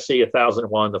 18 U.S.C.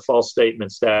 1001, the false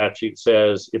statement statute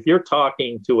says if you're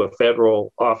talking to a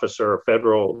federal officer, a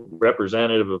federal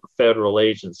representative of a federal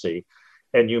agency,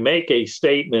 and you make a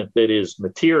statement that is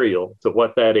material to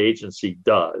what that agency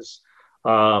does,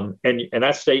 and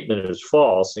that statement is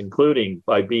false, including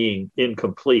by being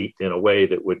incomplete in a way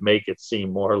that would make it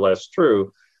seem more or less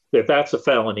true, that's a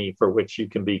felony for which you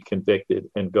can be convicted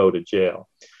and go to jail.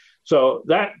 So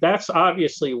that's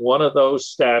obviously one of those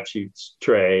statutes,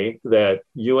 Trey, that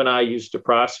you and I used to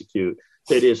prosecute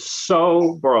that is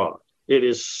so broad. It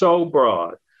is so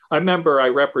broad. I remember I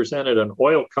represented an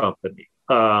oil company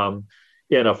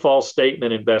in a false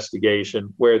statement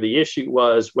investigation where the issue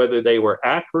was whether they were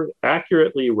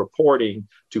accurately reporting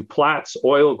to Platts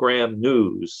Oilgram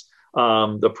News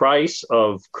the price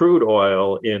of crude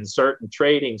oil in certain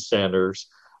trading centers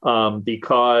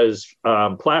because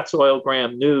Platts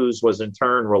Oilgram News was in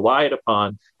turn relied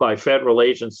upon by federal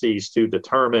agencies to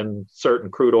determine certain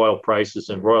crude oil prices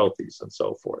and royalties and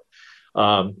so forth.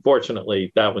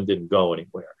 Fortunately, that one didn't go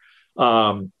anywhere.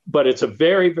 But it's a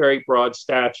very, very broad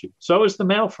statute. So is the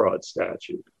mail fraud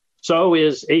statute. So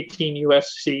is 18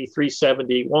 U.S.C.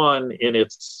 371 in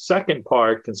its second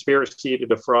part, conspiracy to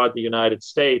defraud the United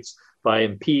States by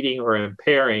impeding or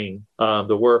impairing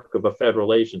the work of a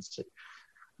federal agency.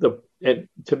 And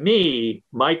to me,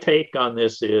 my take on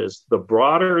this is the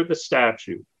broader the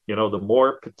statute, the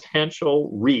more potential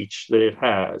reach that it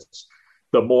has,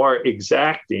 the more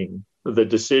exacting the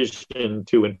decision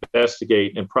to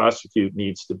investigate and prosecute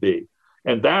needs to be.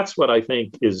 And that's what I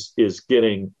think is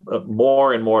getting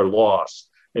more and more lost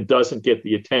and doesn't get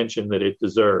the attention that it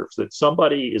deserves, that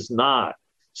somebody is not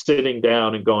sitting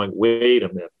down and going, wait a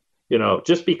minute,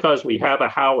 just because we have a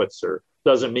howitzer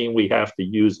doesn't mean we have to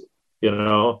use it.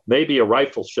 Maybe a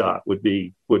rifle shot would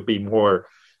be more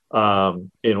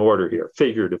in order here,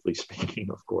 figuratively speaking,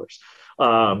 of course.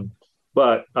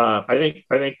 But I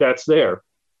think that's there.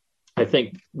 I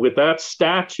think with that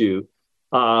statute,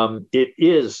 it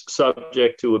is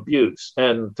subject to abuse.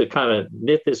 And to kind of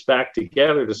knit this back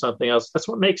together to something else, that's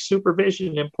what makes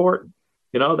supervision important.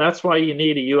 That's why you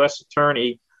need a U.S.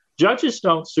 attorney. Judges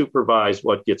don't supervise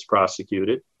what gets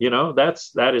prosecuted.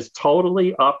 That is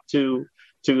totally up to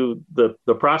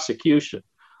the prosecution.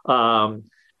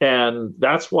 And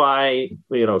that's why,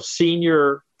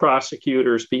 senior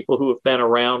prosecutors, people who have been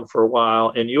around for a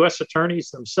while, and U.S.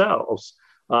 attorneys themselves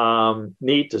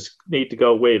need to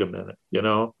go, wait a minute,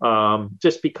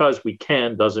 just because we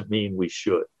can doesn't mean we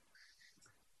should.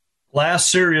 Last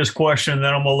serious question,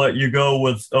 then I'm going to let you go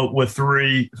with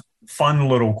three fun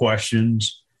little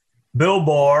questions. Bill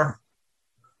Barr,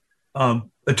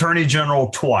 Attorney General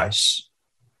twice.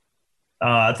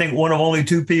 I think one of only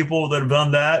two people that have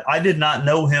done that. I did not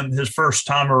know him his first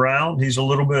time around. He's a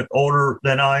little bit older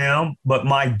than I am, but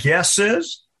my guess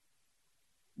is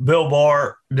Bill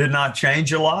Barr did not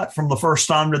change a lot from the first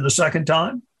time to the second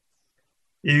time.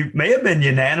 He may have been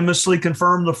unanimously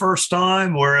confirmed the first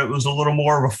time, where it was a little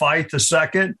more of a fight the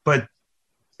second, but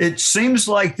it seems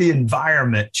like the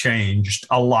environment changed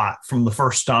a lot from the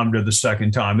first time to the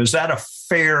second time. Is that a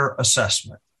fair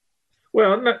assessment?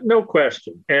 Well, no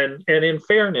question. And in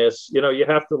fairness, you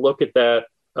have to look at that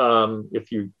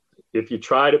if you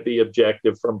try to be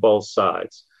objective from both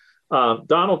sides.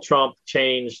 Donald Trump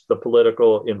changed the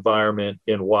political environment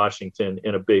in Washington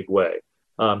in a big way.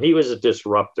 He was a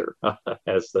disruptor,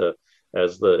 as the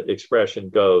expression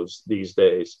goes these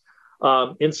days.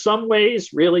 In some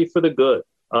ways, really for the good.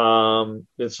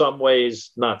 In some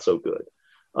ways, not so good.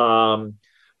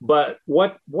 But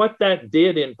what that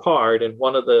did in part, and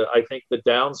one of I think the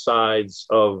downsides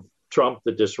of Trump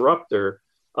the disruptor,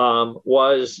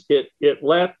 was it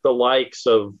let the likes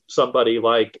of somebody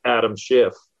like Adam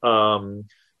Schiff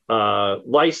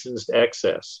licensed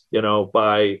excess,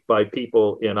 by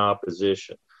people in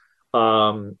opposition.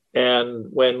 And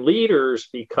when leaders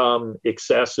become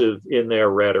excessive in their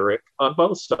rhetoric on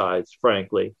both sides,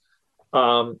 frankly,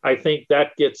 I think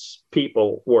that gets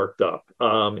people worked up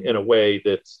in a way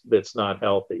that's not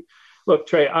healthy. Look,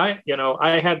 Trey, I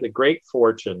had the great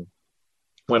fortune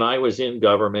when I was in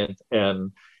government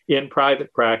and in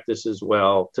private practice as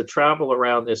well to travel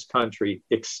around this country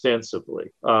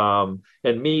extensively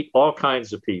and meet all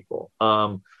kinds of people.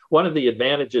 One of the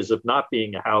advantages of not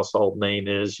being a household name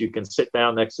is you can sit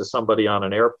down next to somebody on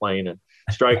an airplane and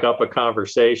strike up a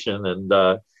conversation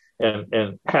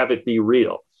and have it be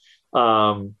real.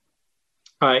 The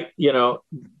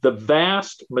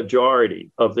vast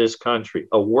majority of this country,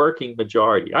 a working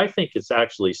majority, I think it's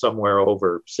actually somewhere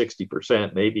over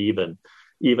 60%, maybe even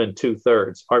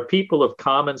 2/3, are people of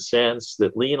common sense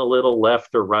that lean a little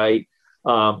left or right,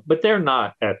 but they're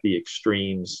not at the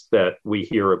extremes that we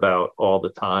hear about all the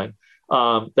time.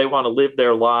 They want to live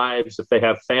their lives. If they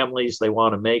have families, they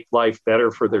want to make life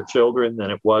better for their children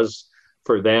than it was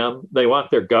for them. They want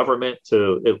their government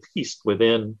to, at least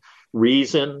within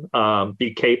reason,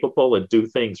 be capable and do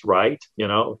things right,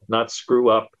 not screw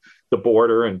up the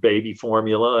border and baby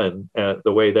formula and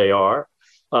the way they are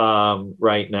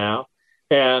right now.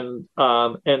 And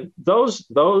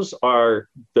those are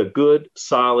the good,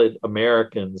 solid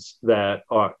Americans that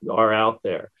are out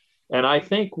there. And I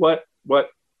think what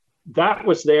that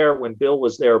was there when Bill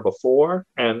was there before,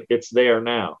 and it's there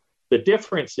now. The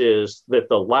difference is that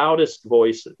the loudest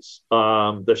voices,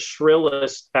 the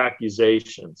shrillest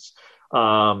accusations,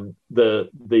 the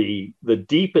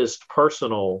deepest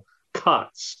personal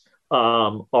cuts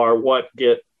are what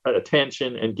get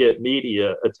attention and get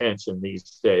media attention these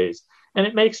days. And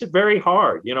it makes it very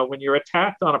hard, when you're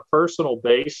attacked on a personal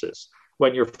basis,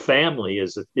 when your family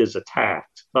is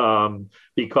attacked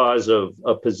because of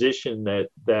a position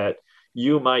that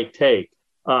you might take.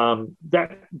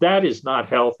 That is not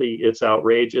healthy. It's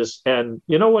outrageous. And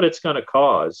you know what it's going to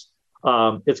cause?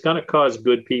 It's going to cause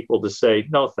good people to say,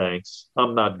 no, thanks,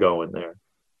 I'm not going there.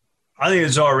 I think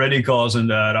it's already causing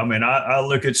that. I mean, I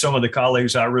look at some of the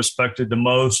colleagues I respected the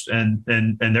most and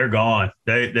they're gone.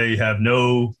 They have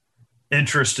no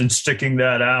interest in sticking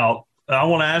that out. I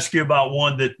want to ask you about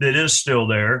one that is still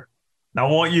there. I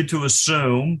want you to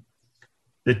assume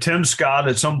that Tim Scott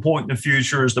at some point in the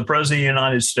future is the president of the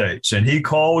United States, and he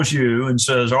calls you and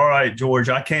says, all right, George,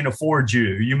 I can't afford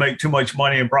you. You make too much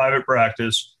money in private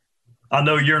practice. I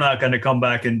know you're not going to come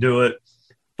back and do it,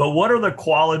 but what are the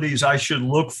qualities I should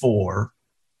look for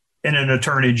in an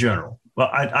attorney general? Well,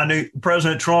 I knew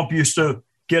President Trump used to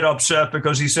get upset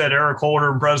because he said Eric Holder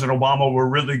and President Obama were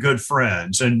really good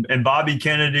friends. And Bobby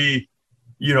Kennedy,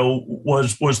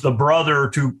 was the brother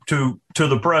to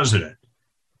the president.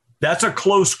 That's a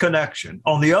close connection.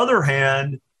 On the other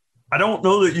hand, I don't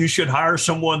know that you should hire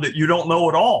someone that you don't know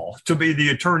at all to be the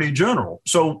attorney general.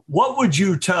 So what would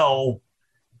you tell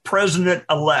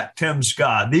President-elect Tim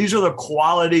Scott? These are the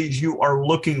qualities you are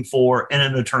looking for in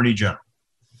an attorney general.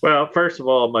 Well, first of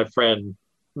all, my friend,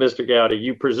 Mr. Gowdy,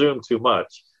 you presume too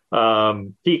much.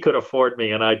 He could afford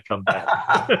me and I'd come back.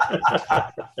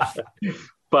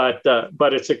 But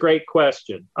it's a great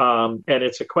question. And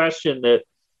it's a question that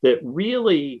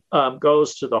really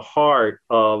goes to the heart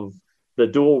of the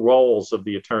dual roles of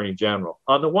the attorney general.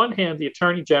 On the one hand, the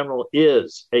attorney general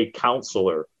is a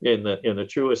counselor in the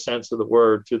truest sense of the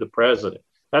word to the president.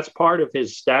 That's part of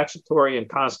his statutory and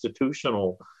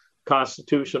constitutional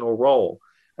role.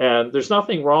 And there's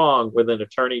nothing wrong with an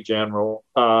attorney general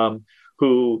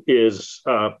who is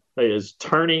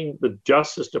turning the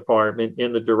Justice Department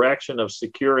in the direction of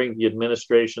securing the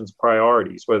administration's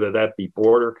priorities, whether that be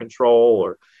border control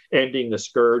or ending the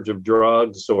scourge of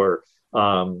drugs or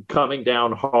coming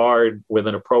down hard with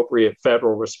an appropriate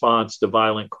federal response to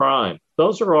violent crime.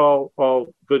 Those are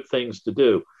all good things to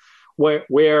do.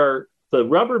 Where the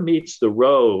rubber meets the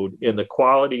road in the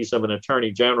qualities of an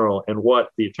attorney general and what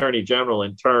the attorney general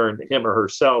in turn, him or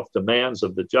herself, demands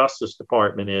of the Justice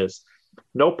Department is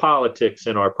no politics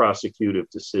in our prosecutive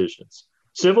decisions.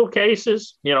 Civil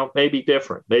cases, may be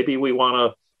different. Maybe we want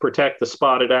to protect the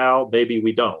spotted owl. Maybe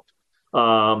we don't.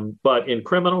 But in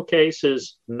criminal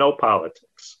cases, no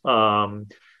politics.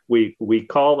 We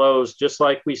call those just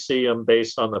like we see them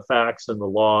based on the facts and the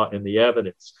law and the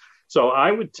evidence. So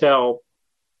I would tell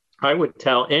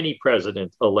any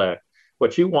president-elect,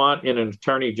 what you want in an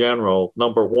attorney general,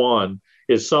 number one,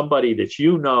 is somebody that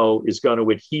is going to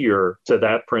adhere to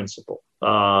that principle.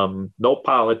 No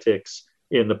politics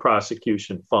in the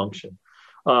prosecution function.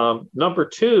 Number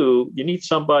two, you need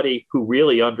somebody who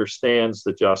really understands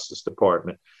the Justice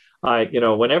Department.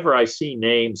 Whenever I see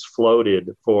names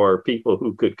floated for people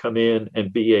who could come in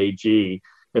and be AG,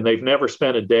 and they've never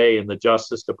spent a day in the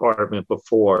Justice Department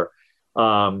before,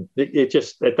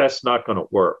 that's not going to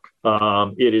work.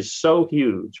 It is so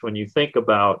huge when you think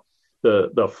about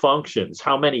the functions,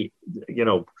 how many,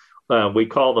 we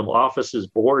call them offices,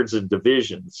 boards, and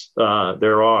divisions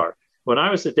there are. When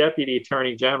I was the Deputy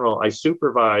Attorney General, I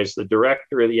supervised the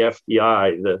Director of the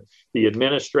FBI, the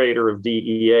Administrator of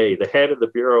DEA, the head of the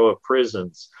Bureau of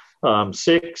Prisons,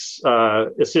 6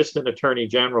 Assistant Attorney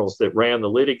Generals that ran the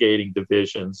litigating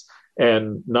divisions,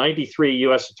 and 93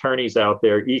 U.S. attorneys out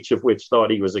there, each of which thought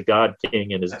he was a god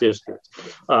king in his district.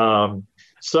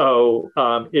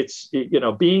 It's,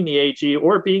 being the AG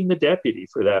or being the deputy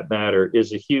for that matter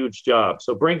is a huge job.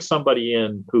 So bring somebody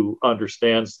in who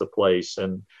understands the place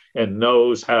and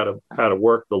knows how to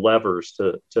work the levers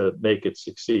to make it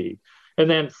succeed. And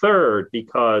then third,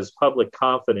 because public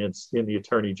confidence in the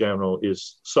attorney general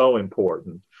is so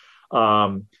important.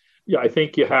 I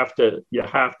think you have to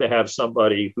have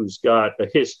somebody who's got a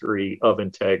history of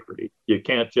integrity. You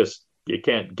can't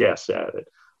guess at it.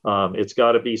 It's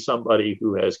got to be somebody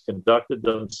who has conducted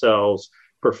themselves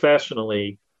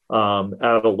professionally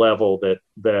at a level that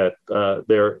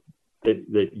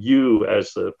you,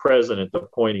 as the president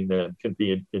appointing them, can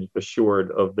be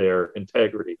assured of their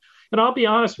integrity. And I'll be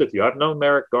honest with you, I've known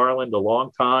Merrick Garland a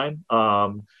long time.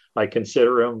 I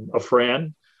consider him a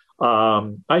friend.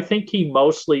 I think he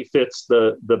mostly fits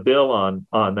the bill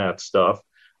on that stuff.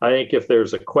 I think if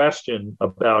there's a question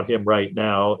about him right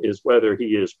now is whether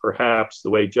he is perhaps,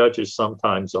 the way judges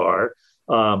sometimes are,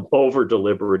 over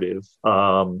deliberative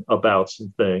about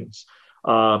some things.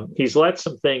 He's let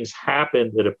some things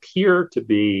happen that appear to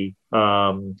be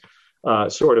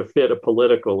sort of fit a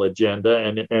political agenda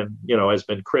and has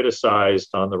been criticized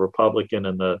on the Republican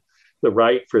and the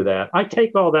right for that. I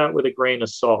take all that with a grain of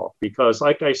salt because,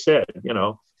 like I said,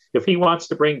 if he wants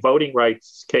to bring voting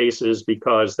rights cases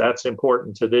because that's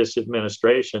important to this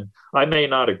administration, I may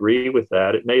not agree with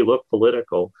that. It may look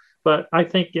political, but I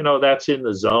think, that's in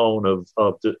the zone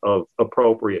of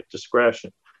appropriate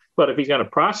discretion. But if he's going to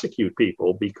prosecute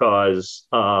people because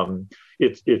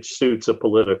it suits a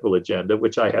political agenda,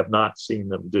 which I have not seen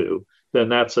them do, then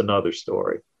that's another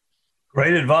story.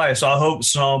 Great advice. I hope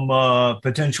some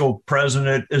potential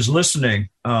president is listening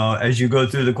as you go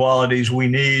through the qualities we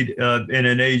need in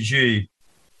an AG.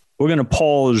 We're going to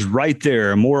pause right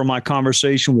there. More of my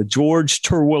conversation with George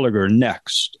Terwilliger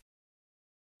next.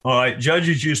 All right.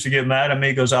 Judges used to get mad at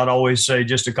me because I'd always say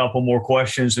just a couple more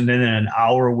questions and then an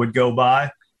hour would go by.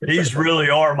 These really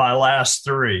are my last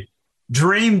 3.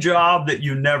 Dream job that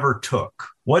you never took.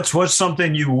 What's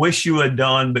something you wish you had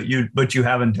done, but you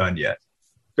haven't done yet?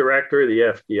 Director of the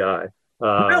FBI.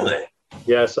 Really?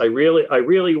 Yes, I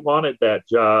really wanted that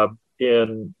job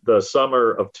in the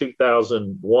summer of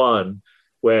 2001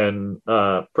 when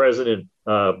President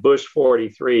Bush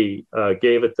 43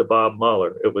 gave it to Bob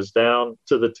Mueller. It was down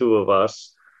to the 2 of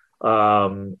us.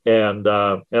 And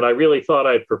I really thought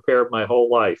I'd prepared my whole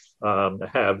life to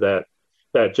have that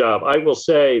job. I will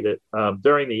say that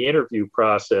during the interview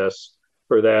process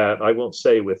for that, I won't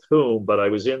say with whom, but I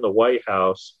was in the White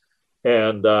House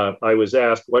and I was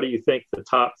asked, what do you think the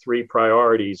top 3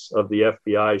 priorities of the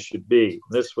FBI should be?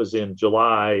 This was in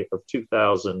July of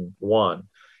 2001.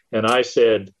 And I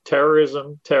said,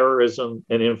 terrorism,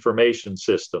 and information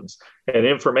systems. And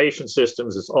information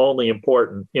systems is only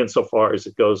important insofar as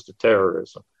it goes to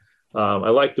terrorism. I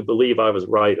like to believe I was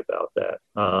right about that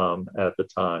at the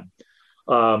time.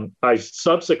 I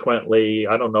subsequently,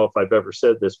 I don't know if I've ever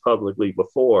said this publicly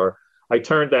before, I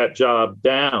turned that job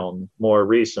down more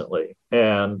recently,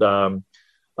 and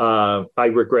I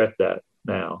regret that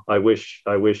now. I wish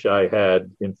I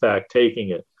had, in fact,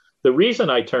 taken it. The reason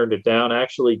I turned it down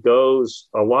actually goes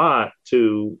a lot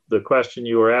to the question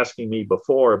you were asking me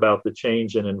before about the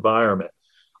change in environment.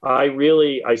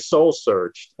 I soul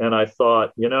searched, and I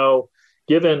thought,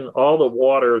 given all the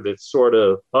water that's sort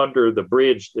of under the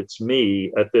bridge that's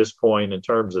me at this point in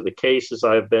terms of the cases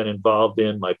I've been involved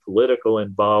in, my political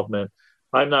involvement,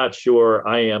 I'm not sure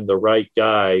I am the right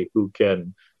guy who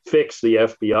can fix the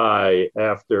FBI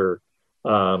after,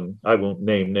 I won't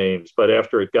name names, but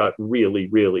after it got really,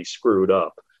 really screwed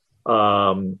up,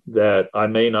 that I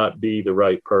may not be the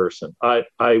right person.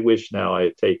 I wish now I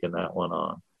had taken that one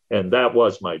on. And that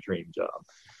was my dream job.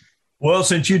 Well,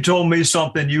 since you told me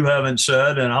something you haven't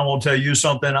said, and I will tell you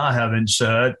something I haven't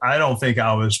said, I don't think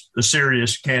I was a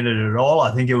serious candidate at all.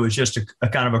 I think it was just a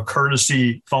kind of a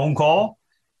courtesy phone call.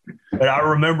 But I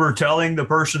remember telling the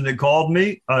person that called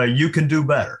me, you can do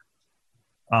better.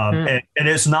 And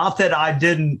it's not that I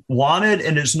didn't want it,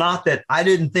 and it's not that I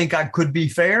didn't think I could be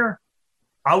fair.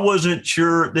 I wasn't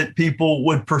sure that people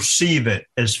would perceive it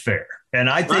as fair. And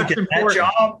I think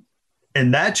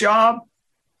in that job,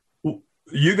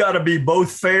 you got to be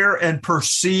both fair and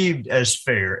perceived as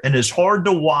fair. And it's hard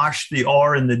to wash the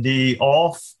R and the D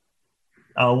off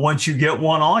once you get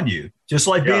one on you. Just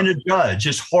like being a judge,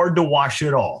 it's hard to wash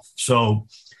it off. So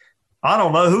I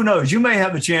don't know. Who knows? You may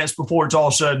have a chance before it's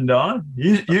all said and done.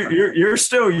 You're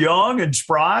still young and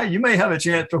spry. You may have a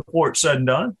chance before it's said and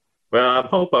done. Well, I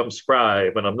hope I'm spry,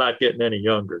 but I'm not getting any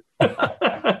younger.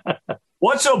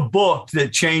 What's a book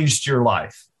that changed your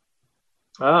life?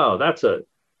 Oh, that's a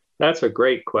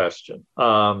great question.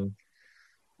 Hard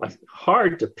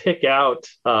to pick out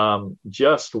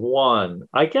just one.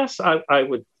 I guess I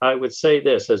would say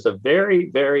this: as a very,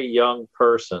 very young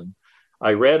person,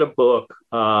 I read a book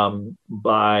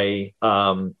by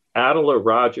Adela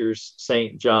Rogers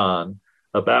St. John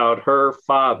about her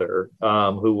father,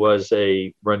 who was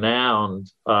a renowned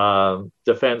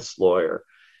defense lawyer.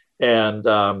 And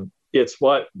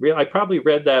I probably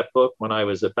read that book when I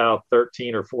was about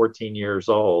 13 or 14 years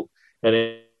old.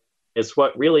 And it's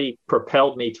what really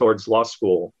propelled me towards law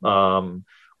school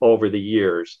over the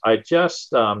years. I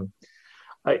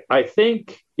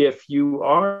think if you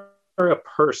are a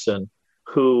person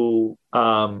who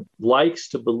likes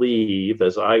to believe,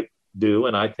 as I do,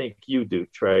 and I think you do,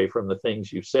 Trey, from the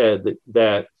things you said,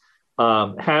 that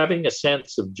having a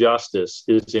sense of justice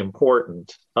is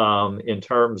important in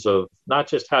terms of not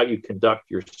just how you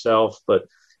conduct yourself, but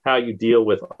how you deal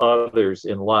with others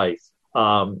in life.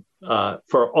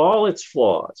 For all its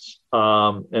flaws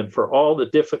and for all the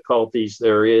difficulties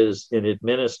there is in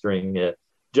administering it,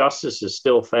 justice is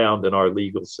still found in our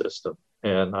legal system.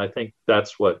 And I think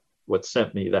that's what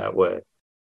sent me that way.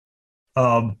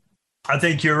 I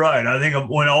think you're right. I think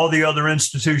when all the other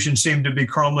institutions seem to be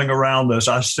crumbling around us,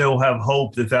 I still have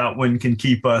hope that one can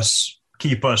keep us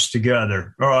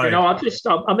together. All right. I'll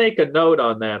make a note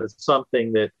on that. It's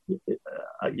something that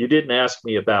you didn't ask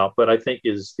me about, but I think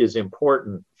is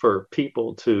important for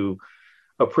people to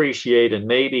appreciate, and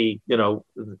maybe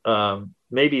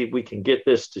we can get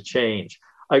this to change.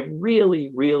 I really,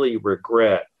 really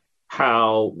regret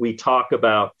how we talk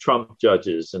about Trump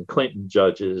judges and Clinton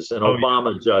judges and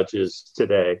Obama judges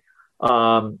today.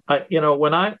 When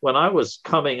I was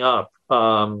coming up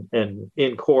and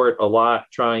in court a lot,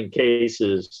 trying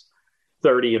cases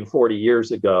 30 and 40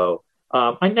 years ago,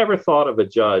 I never thought of a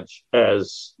judge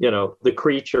as, the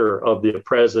creature of the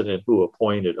president who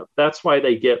appointed them. That's why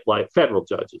they get federal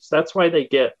judges. That's why they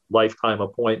get lifetime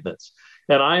appointments.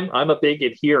 And I'm a big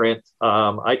adherent.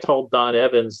 I told Don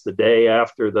Evans the day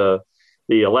after the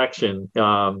election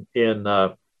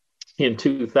in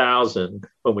 2000,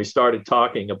 when we started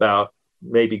talking about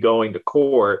maybe going to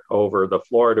court over the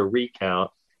Florida recount,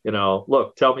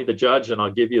 look, tell me the judge and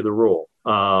I'll give you the rule.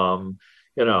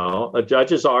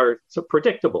 Judges are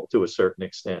predictable to a certain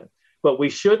extent, but we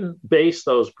shouldn't base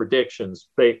those predictions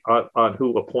on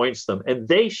who appoints them, and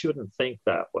they shouldn't think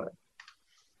that way.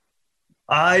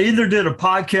 I either did a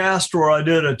podcast or I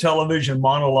did a television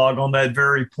monologue on that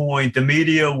very point. The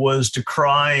media was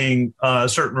decrying a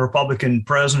certain Republican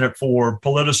president for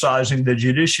politicizing the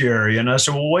judiciary. And I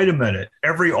said, well, wait a minute.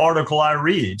 Every article I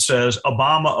read says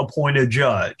Obama appointed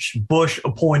judge, Bush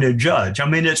appointed judge. I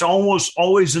mean, it's almost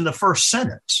always in the first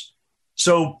sentence.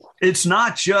 So it's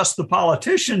not just the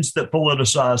politicians that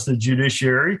politicize the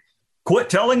judiciary. Quit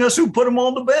telling us who put them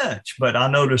on the bench. But I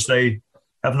noticed they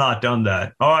have not done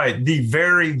that. All right. The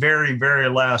very, very, very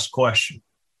last question.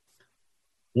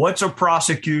 what's a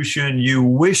prosecution you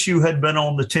wish you had been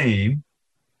on the team,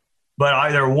 but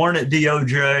either weren't at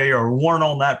DOJ or weren't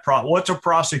on that what's a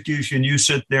prosecution you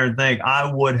sit there and think,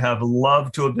 I would have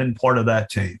loved to have been part of that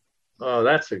team? Oh,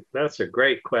 that's a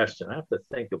great question. I have to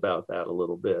think about that a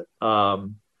little bit.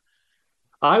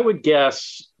 I would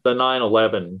guess the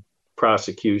 9/11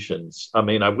 prosecutions. I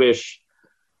mean, I wish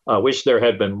there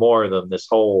had been more than this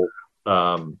whole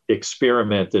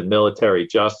experiment in military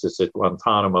justice at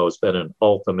Guantanamo has been an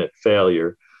ultimate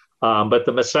failure. But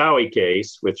the Moussaoui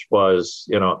case, which was,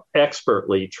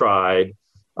 expertly tried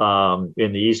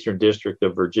in the Eastern District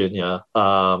of Virginia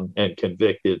and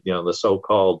convicted, the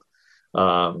so-called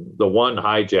the one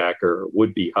hijacker,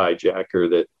 would-be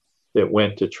hijacker that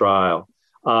went to trial.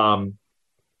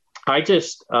 I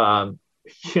just,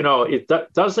 it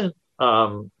doesn't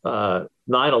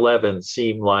 9/11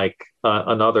 seem like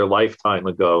another lifetime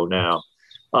ago now.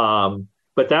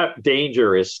 But that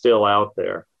danger is still out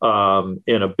there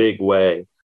in a big way.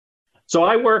 So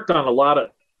I worked on a lot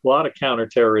of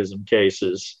counterterrorism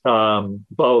cases,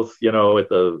 both at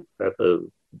the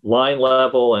line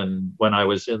level and when I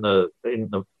was in the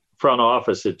front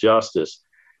office at Justice.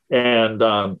 And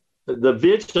the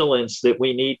vigilance that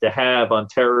we need to have on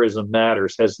terrorism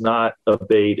matters has not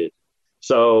abated.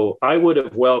 So I would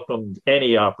have welcomed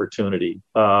any opportunity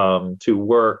to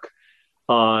work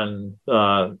on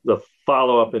the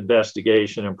follow-up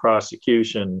investigation and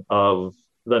prosecution of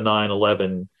the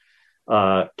 9/11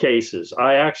 cases.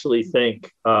 I actually think,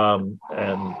 and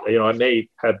I may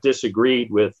have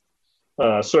disagreed with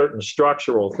certain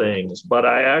structural things, but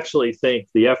I actually think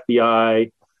the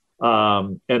FBI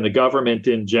and the government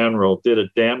in general did a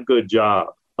damn good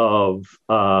job of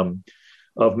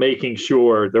making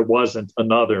sure there wasn't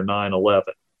another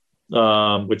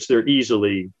 9/11, which there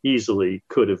easily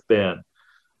could have been.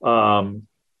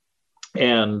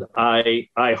 And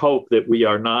I hope that we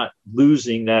are not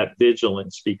losing that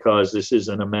vigilance because this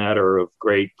isn't a matter of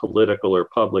great political or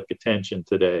public attention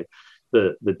today.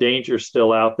 The danger's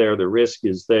still out there. The risk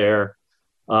is there.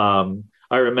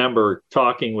 I remember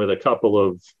talking with a couple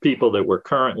of people that were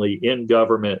currently in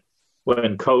government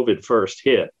when COVID first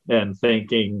hit and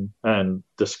thinking and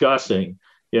discussing,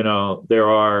 there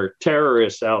are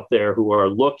terrorists out there who are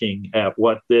looking at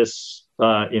what this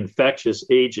infectious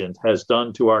agent has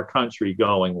done to our country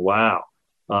going, wow,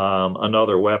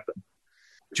 another weapon.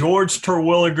 George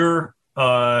Terwilliger,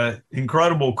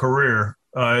 incredible career.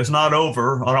 It's not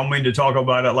over. I don't mean to talk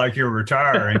about it like you're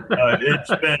retiring.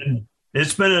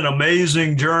 It's been an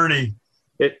amazing journey.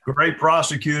 Great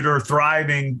prosecutor,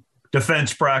 thriving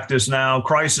defense practice now,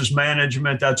 crisis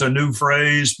management. That's a new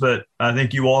phrase, but I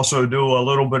think you also do a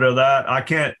little bit of that. I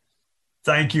can't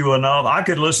thank you enough. I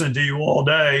could listen to you all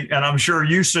day, and I'm sure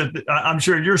you're sitting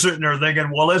there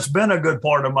thinking, well, it's been a good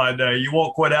part of my day. You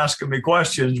won't quit asking me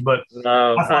questions, but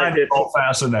I find it all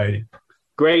fascinating.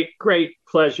 Great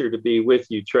pleasure to be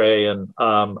with you, Trey. And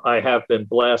I have been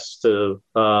blessed to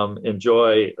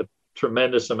enjoy a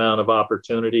tremendous amount of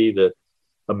opportunity that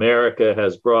America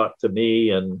has brought to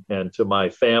me and to my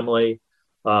family.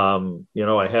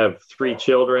 I have 3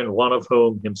 children, one of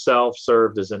whom himself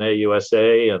served as an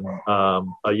AUSA and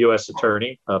a U.S.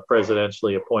 attorney, a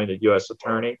presidentially appointed U.S.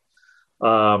 attorney.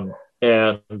 And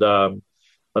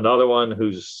another one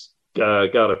who's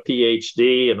got a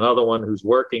PhD, another one who's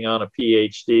working on a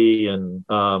PhD and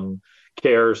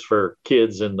cares for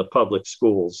kids in the public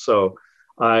schools. So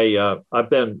I've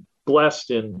been blessed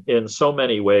in so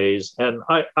many ways. And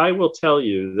I will tell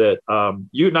you that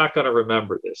you're not going to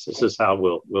remember this. This is how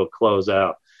we'll close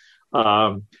out.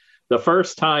 The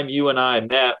first time you and I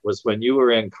met was when you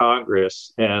were in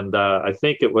Congress, and I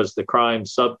think it was the crime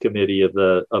subcommittee of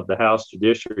the House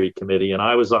Judiciary Committee, and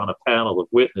I was on a panel of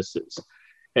witnesses.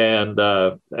 And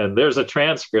there's a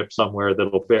transcript somewhere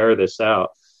that'll bear this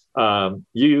out.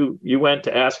 You went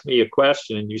to ask me a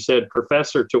question and you said,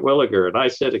 Professor Terwilliger. And I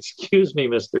said, excuse me,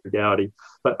 Mr. Gowdy,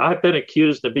 but I've been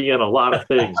accused of being a lot of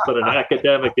things, but an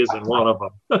academic isn't one of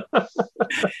them.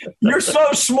 You're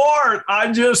so smart.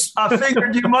 I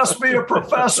figured you must be a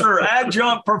professor,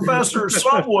 adjunct professor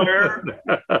somewhere.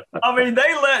 I mean,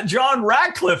 they let John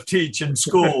Radcliffe teach in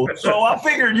school. So I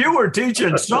figured you were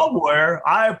teaching somewhere.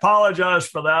 I apologize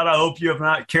for that. I hope you have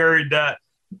not carried that.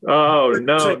 Oh,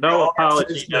 no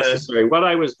apology necessary. What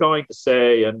I was going to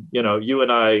say, and, you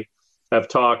and I have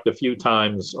talked a few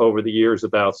times over the years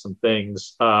about some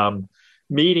things.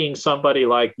 Meeting somebody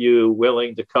like you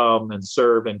willing to come and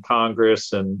serve in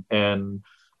Congress and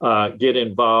get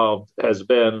involved has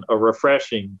been a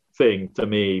refreshing thing to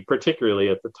me, particularly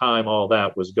at the time all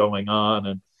that was going on.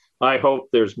 And I hope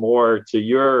there's more to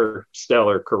your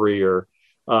stellar career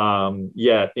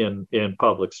yet in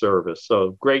public service.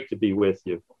 So great to be with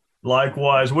you.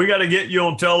 Likewise. We got to get you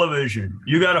on television.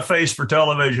 You got a face for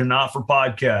television, not for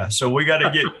podcasts. So we got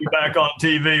to get you back on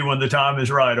TV when the time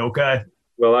is right. Okay.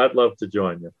 Well, I'd love to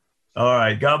join you. All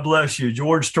right. God bless you.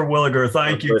 George Terwilliger,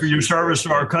 thank you for your service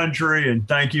to our country, and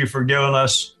thank you for giving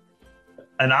us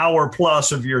an hour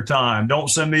plus of your time. Don't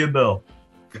send me a bill.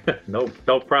 No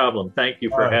problem. Thank you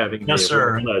for having me. Yes,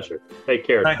 sir. It was a pleasure. Take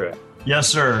care, Trey. Yes,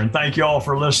 sir. And thank you all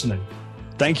for listening.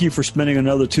 Thank you for spending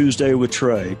another Tuesday with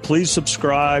Trey. Please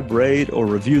subscribe, rate, or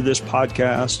review this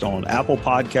podcast on Apple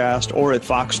Podcast or at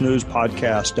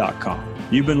foxnewspodcast.com.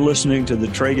 You've been listening to the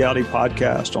Trey Gowdy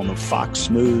Podcast on the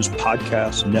Fox News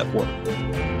Podcast Network.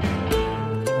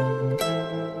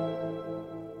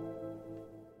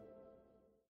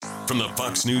 From the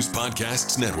Fox News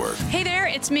Podcasts Network. Hey there,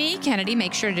 it's me, Kennedy.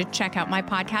 Make sure to check out my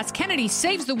podcast, Kennedy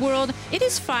Saves the World. It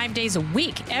is 5 days a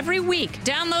week, every week.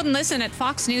 Download and listen at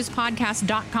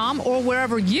foxnewspodcast.com or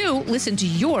wherever you listen to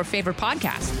your favorite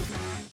podcast.